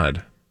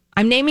God.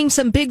 I'm naming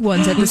some big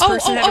ones that this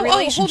person had a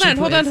relationship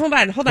hold on.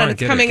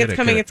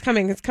 It's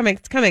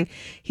coming.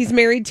 He's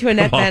married to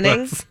Annette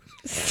Bening.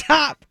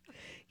 Stop.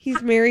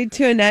 He's married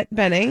to Annette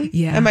Bening.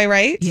 Yeah. Am I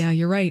right? Yeah,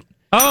 you're right.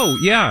 Oh,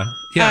 yeah.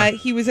 Yeah.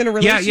 He was in a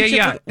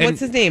relationship with,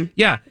 what's his name?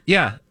 Yeah.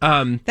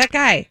 That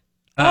guy.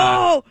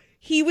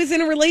 He was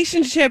in a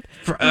relationship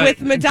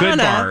with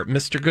Madonna. Goodbar,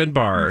 Mr.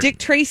 Goodbar. Dick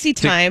Tracy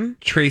time.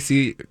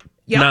 Tracy.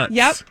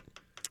 Yep.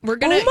 We're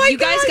gonna. You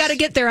guys got to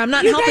get there. I'm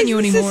not helping you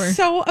anymore. This is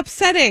so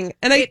upsetting,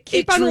 and I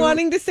keep on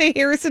wanting to say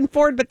Harrison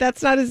Ford, but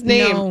that's not his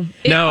name.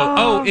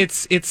 No.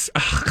 It's.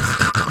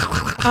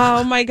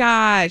 Oh my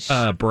gosh.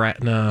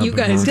 Brett. No. You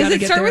guys. Does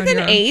it start with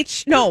an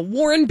H? No,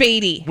 Warren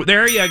Beatty.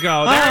 There you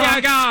go. There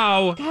you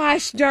go.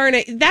 Gosh darn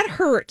it, that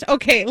hurt.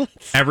 Okay.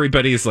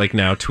 Everybody's like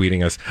now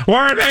tweeting us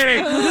Warren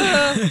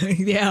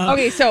Beatty. Yeah.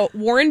 Okay, so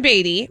Warren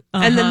Beatty,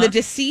 and then the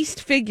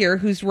deceased figure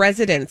whose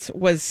residence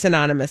was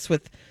synonymous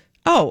with.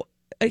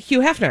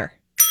 Hugh Hefner.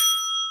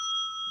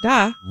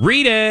 Duh.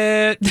 Read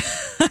it.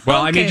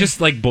 Well, I mean,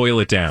 just like boil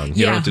it down.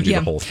 You don't have to do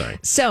the whole thing.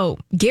 So,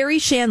 Gary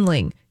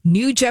Shandling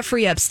knew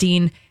Jeffrey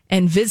Epstein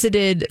and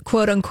visited,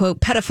 quote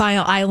unquote,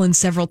 Pedophile Island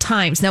several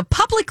times. Now,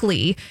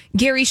 publicly,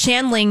 Gary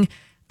Shandling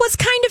was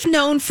kind of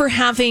known for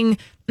having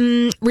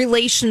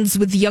relations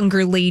with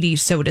younger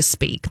ladies, so to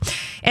speak.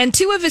 And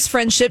two of his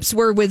friendships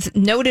were with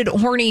noted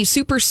horny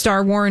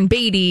superstar Warren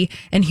Beatty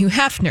and Hugh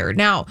Hefner.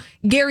 Now,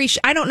 Gary,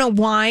 I don't know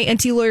why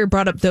NT Lawyer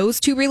brought up those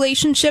two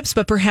relationships,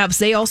 but perhaps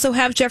they also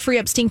have Jeffrey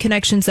Epstein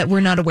connections that we're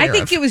not aware of. I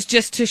think it was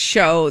just to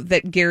show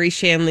that Gary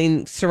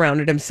Shandling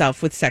surrounded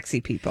himself with sexy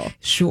people.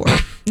 Sure.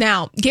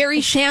 Now, Gary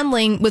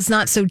Shandling was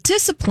not so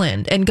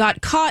disciplined and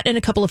got caught in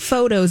a couple of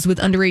photos with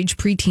underage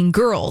preteen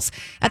girls.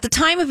 At the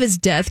time of his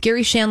death,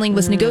 Gary Shandling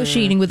was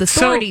negotiating with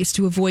authorities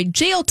to avoid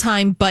jail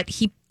time, but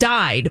he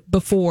died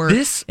before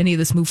any of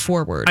this moved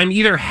forward. I'm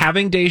either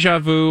having deja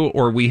vu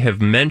or we have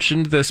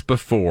mentioned this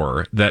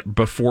before, that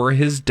before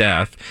his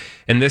death,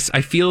 and this I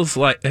feel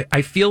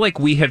like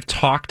we have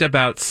talked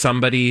about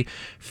somebody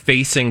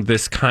facing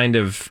this kind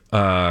of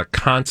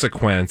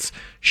consequence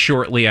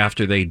shortly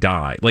after they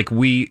die.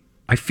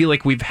 I feel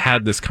like we've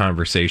had this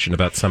conversation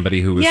about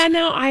somebody who was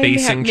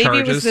facing charges. Maybe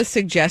it was the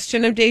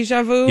suggestion of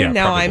deja vu. Yeah,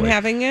 now probably. I'm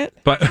having it.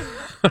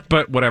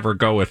 But whatever,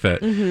 go with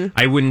it. Mm-hmm.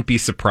 I wouldn't be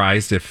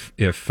surprised if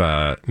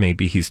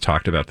maybe he's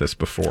talked about this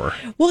before.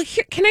 Well,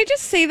 here, can I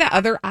just say the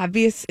other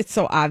obvious, it's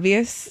so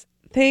obvious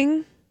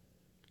thing?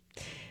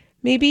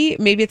 Maybe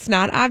it's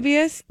not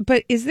obvious,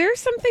 but is there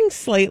something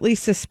slightly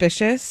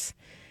suspicious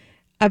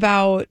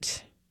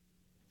about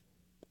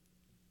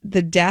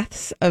the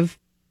deaths of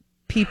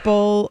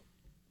people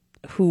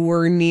who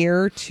were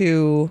near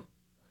to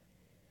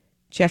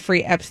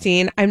Jeffrey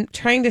Epstein? I'm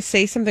trying to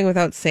say something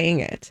without saying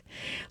it.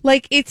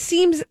 It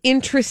seems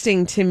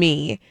interesting to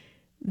me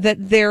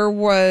that there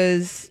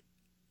was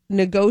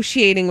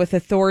negotiating with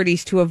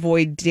authorities to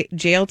avoid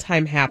jail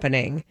time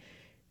happening,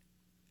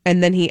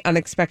 and then he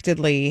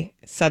unexpectedly,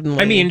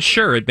 suddenly... I mean,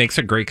 sure, it makes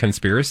a great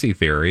conspiracy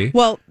theory.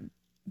 Well,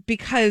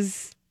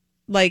 because,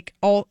 I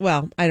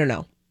don't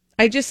know.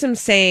 I just am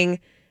saying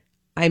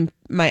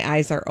my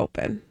eyes are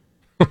open.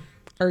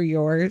 Are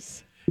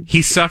yours?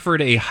 He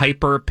suffered a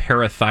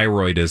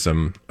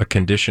hyperparathyroidism, a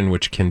condition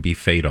which can be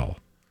fatal.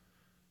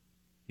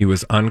 He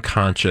was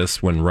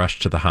unconscious when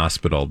rushed to the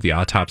hospital. The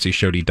autopsy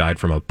showed he died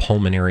from a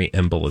pulmonary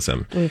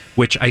embolism,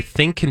 which I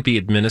think can be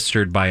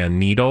administered by a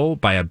needle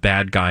by a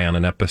bad guy on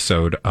an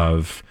episode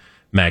of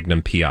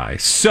Magnum PI.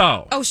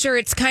 So, oh, sure.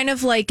 It's kind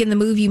of like in the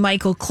movie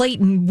Michael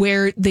Clayton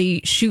where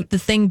they shoot the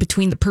thing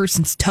between the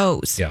person's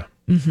toes. Yeah.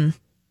 Mm-hmm.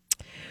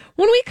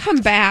 When we come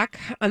back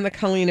on the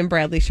Colleen and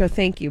Bradley show,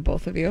 thank you,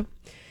 both of you.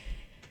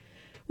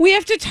 We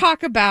have to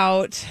talk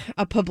about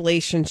a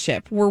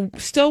publicationship. We're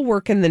still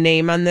working the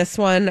name on this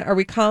one. Are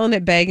we calling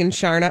it Bag and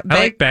Sharna? I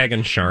like Bag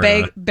and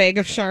Sharna. Bag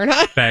of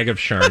Sharna. Bag of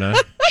Sharna.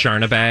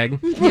 Sharna bag.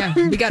 Yeah,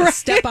 we got to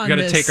step on We got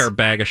to this. take our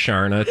bag of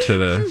Sharna to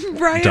the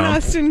Brian dump.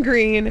 Austin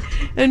Green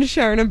and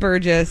Sharna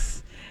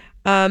Burgess.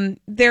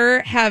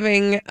 They're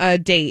having a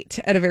date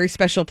at a very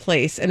special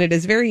place, and it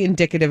is very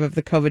indicative of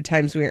the COVID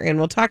times we're in.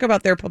 We'll talk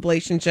about their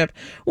publicationship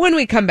when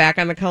we come back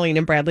on the Colleen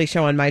and Bradley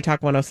Show on My Talk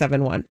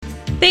 107.1.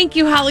 Thank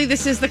you, Holly.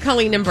 This is the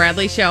Colleen and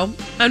Bradley Show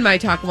on My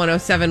Talk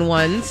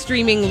 107.1,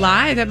 streaming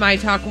live at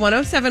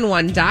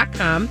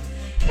MyTalk1071.com.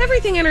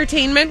 Everything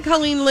Entertainment,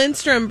 Colleen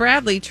Lindstrom,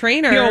 Bradley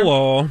Trainer.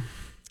 Hello.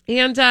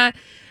 And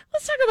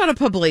let's talk about a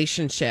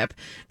publicationship.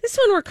 This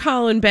one we're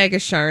calling Bag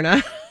of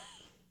Sharna.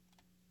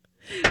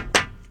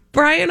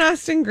 Brian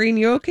Austin Green,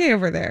 you okay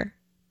over there?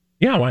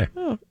 Yeah, why?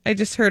 Oh, I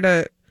just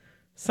heard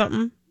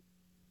something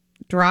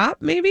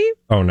drop, maybe?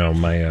 Oh, no,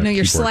 my No,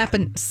 you're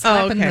keyboard.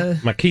 slapping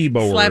my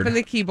keyboard. Slapping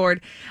the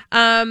keyboard.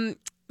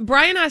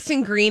 Brian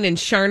Austin Green and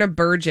Sharna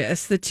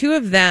Burgess, the two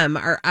of them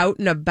are out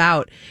and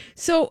about.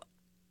 So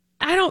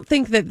I don't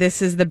think that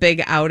this is the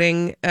big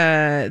outing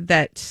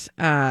that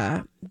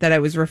I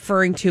was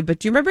referring to. But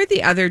do you remember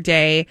the other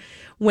day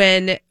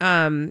when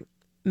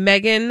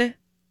Megan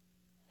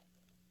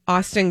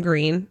Austin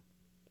Green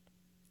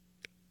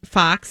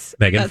Fox?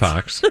 Megan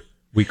Fox.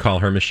 We call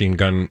her Machine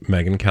Gun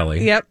Megan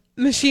Kelly. Yep.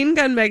 Machine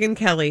Gun Megan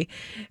Kelly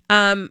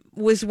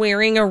was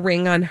wearing a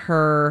ring on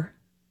her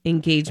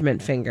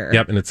engagement finger.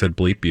 Yep, and it said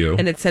bleep you.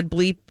 And it said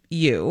bleep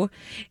you.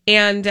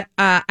 And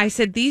I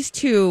said these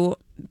two,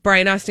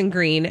 Brian Austin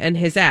Green and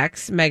his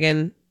ex,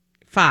 Megan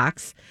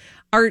Fox,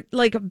 are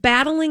like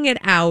battling it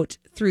out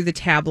through the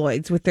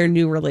tabloids with their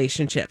new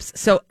relationships.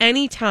 So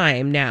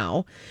anytime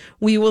now,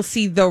 we will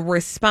see the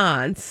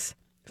response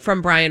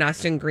from Brian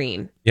Austin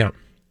Green. Yeah.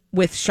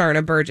 With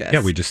Sharna Burgess.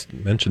 Yeah, we just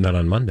mentioned that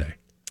on Monday,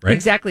 right?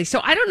 Exactly.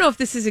 So I don't know if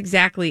this is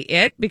exactly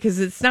it because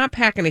it's not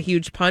packing a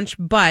huge punch,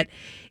 but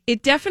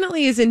it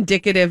definitely is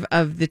indicative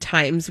of the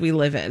times we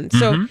live in.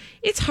 So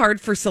it's hard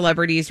for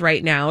celebrities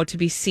right now to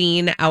be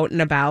seen out and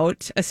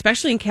about,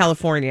 especially in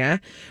California,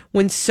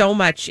 when so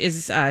much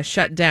is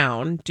shut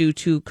down due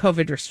to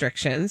COVID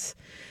restrictions.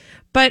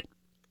 But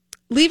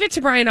leave it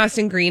to Brian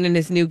Austin Green and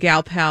his new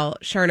gal pal,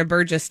 Sharna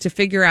Burgess, to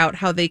figure out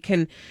how they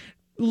can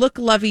look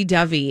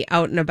lovey-dovey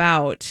out and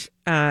about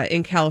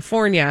in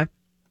California.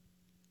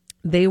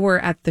 They were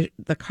at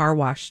the car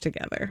wash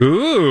together.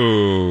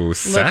 Ooh,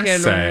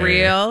 sexy. Looking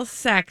real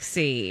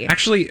sexy.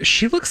 Actually,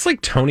 she looks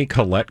like Toni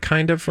Collette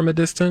kind of from a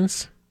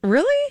distance.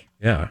 Really?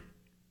 Yeah.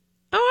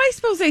 Oh, I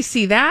suppose I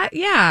see that.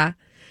 Yeah.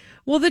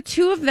 Well, the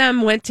two of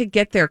them went to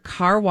get their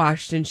car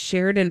washed and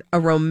shared a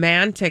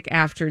romantic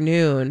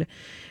afternoon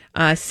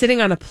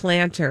sitting on a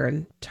planter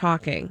and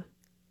talking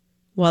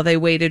while they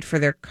waited for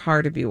their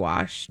car to be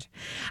washed.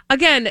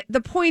 Again, the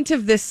point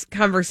of this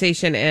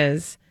conversation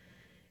is,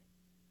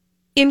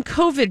 in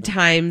COVID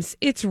times,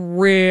 it's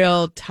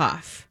real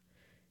tough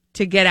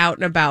to get out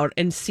and about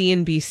and see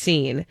and be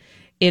seen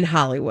in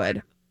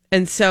Hollywood.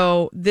 And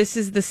so this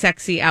is the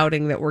sexy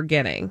outing that we're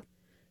getting.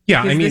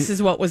 Yeah, Because I mean, this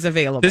is what was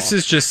available. This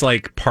is just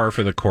like par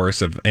for the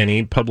course of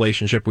any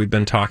publicationship we've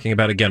been talking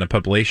about. Again, a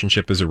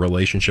publicationship is a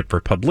relationship for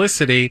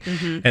publicity,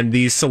 and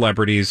these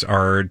celebrities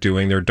are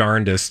doing their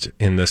darndest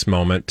in this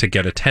moment to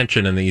get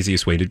attention, and the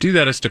easiest way to do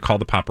that is to call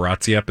the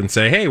paparazzi up and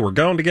say, hey, we're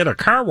going to get a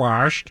car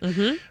washed,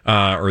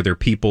 or their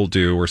people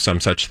do, or some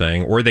such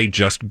thing, or they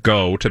just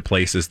go to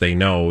places they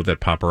know that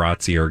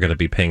paparazzi are going to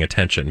be paying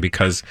attention,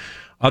 because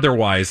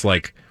otherwise,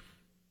 like,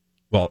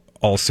 well,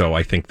 also,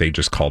 I think they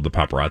just called the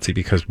paparazzi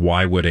because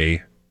why would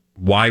a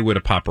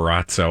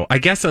paparazzo? I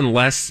guess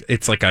unless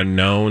it's like a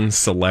known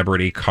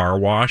celebrity car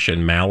wash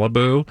in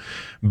Malibu,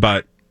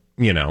 but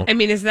you know, I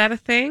mean, is that a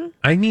thing?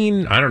 I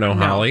mean, I don't know,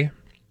 Holly.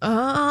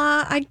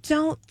 I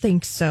don't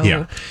think so.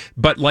 Yeah,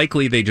 but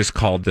likely they just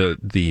called the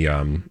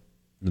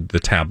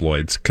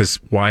tabloids because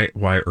why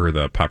or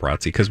the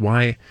paparazzi because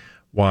why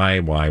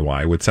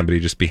would somebody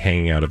just be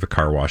hanging out of a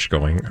car wash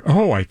going,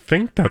 oh, I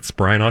think that's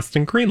Brian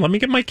Austin Green. Let me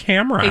get my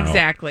camera out.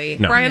 Exactly.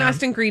 No. Brian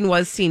Austin Green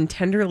was seen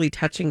tenderly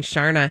touching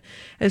Sharna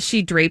as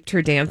she draped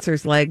her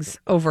dancer's legs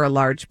over a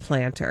large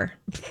planter.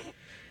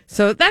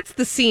 So that's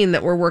the scene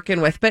that we're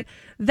working with. But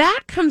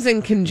that comes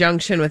in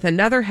conjunction with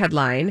another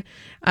headline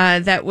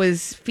that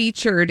was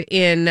featured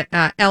in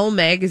Elle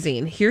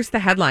magazine. Here's the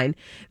headline.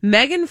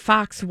 Megan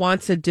Fox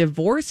wants a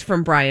divorce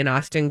from Brian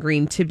Austin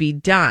Green to be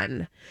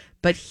done,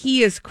 but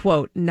he is,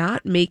 quote,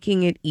 not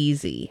making it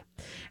easy.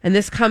 And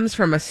this comes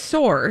from a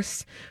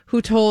source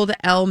who told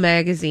Elle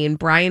magazine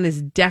Brian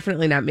is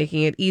definitely not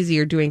making it easy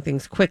or doing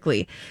things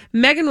quickly.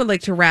 Megan would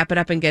like to wrap it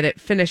up and get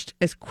it finished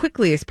as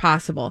quickly as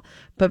possible,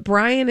 but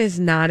Brian is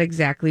not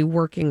exactly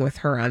working with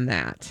her on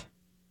that.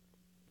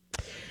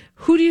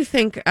 Who do you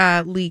think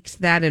leaked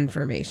that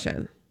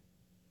information?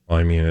 Well,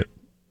 I mean, it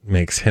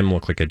makes him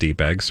look like a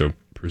D-bag, so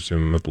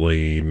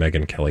presumably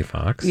Megan Kelly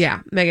Fox.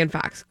 Yeah, Megan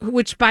Fox,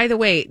 which, by the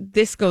way,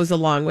 this goes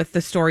along with the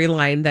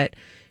storyline that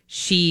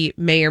she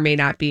may or may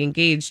not be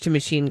engaged to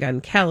Machine Gun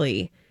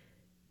Kelly.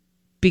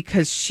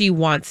 because she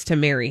wants to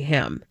marry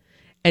him.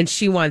 And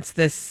she wants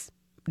this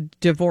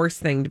divorce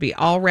thing to be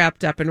all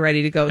wrapped up and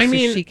ready to go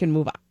she can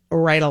move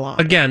right along.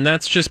 Again,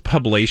 that's just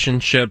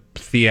publicationship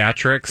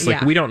theatrics.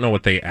 Like, we don't know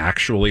what they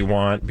actually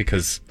want,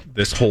 because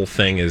this whole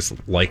thing is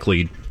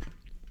likely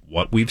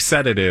what we've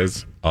said it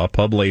is, a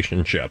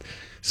publicationship.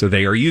 So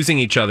they are using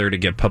each other to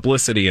get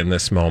publicity in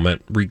this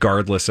moment,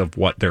 regardless of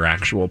what their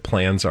actual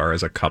plans are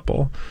as a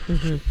couple.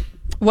 Mm-hmm.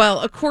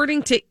 Well,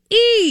 according to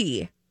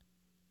E!,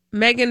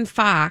 Megan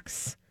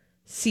Fox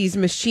sees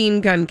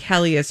Machine Gun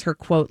Kelly as her,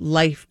 quote,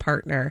 life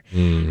partner.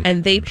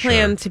 And they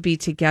plan to be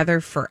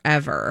together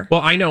forever.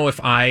 Well, I know if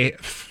I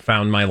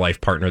found my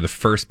life partner, the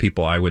first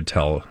people I would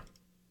tell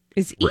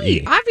is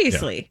E,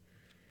 obviously. Yeah.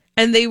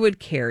 And they would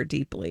care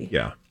deeply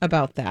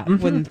about that,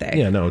 wouldn't they?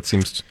 Yeah, no, it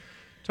seems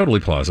totally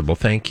plausible.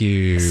 Thank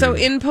you. So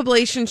in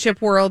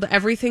publicationship world,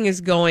 everything is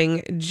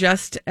going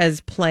just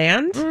as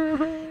planned.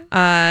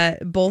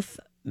 Both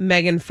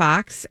Megan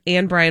Fox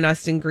and Brian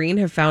Austin Green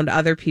have found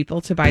other people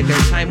to bide their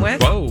time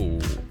with. Whoa.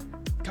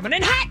 Coming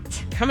in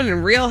hot. Coming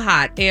in real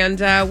hot. And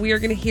we are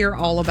going to hear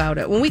all about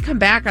it. When we come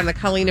back on the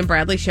Colleen and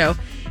Bradley Show,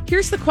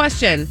 here's the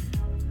question.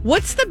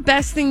 What's the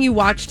best thing you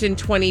watched in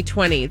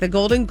 2020? The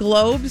Golden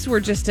Globes were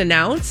just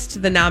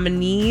announced. The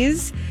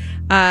nominees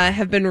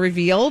have been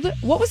revealed.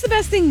 What was the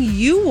best thing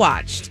you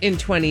watched in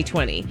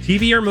 2020?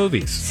 TV or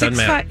movies?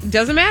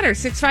 Doesn't matter.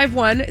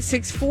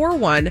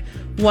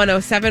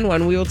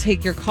 651-641-1071. We will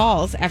take your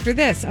calls after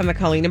this on the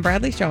Colleen and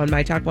Bradley Show on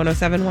My Talk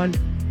 1071.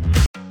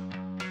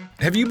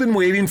 Have you been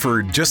waiting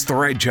for just the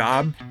right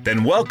job?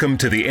 Then welcome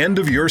to the end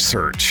of your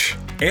search.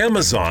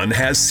 Amazon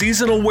has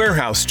seasonal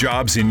warehouse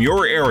jobs in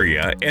your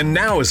area, and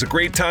now is a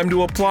great time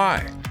to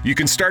apply. You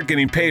can start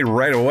getting paid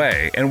right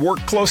away and work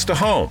close to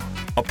home.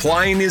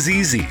 Applying is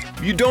easy.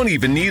 You don't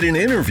even need an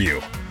interview.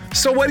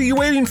 So what are you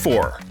waiting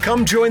for?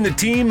 Come join the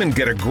team and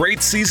get a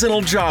great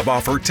seasonal job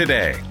offer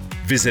today.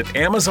 Visit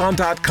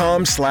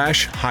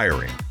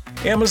Amazon.com/hiring.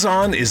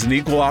 Amazon is an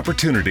equal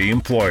opportunity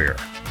employer.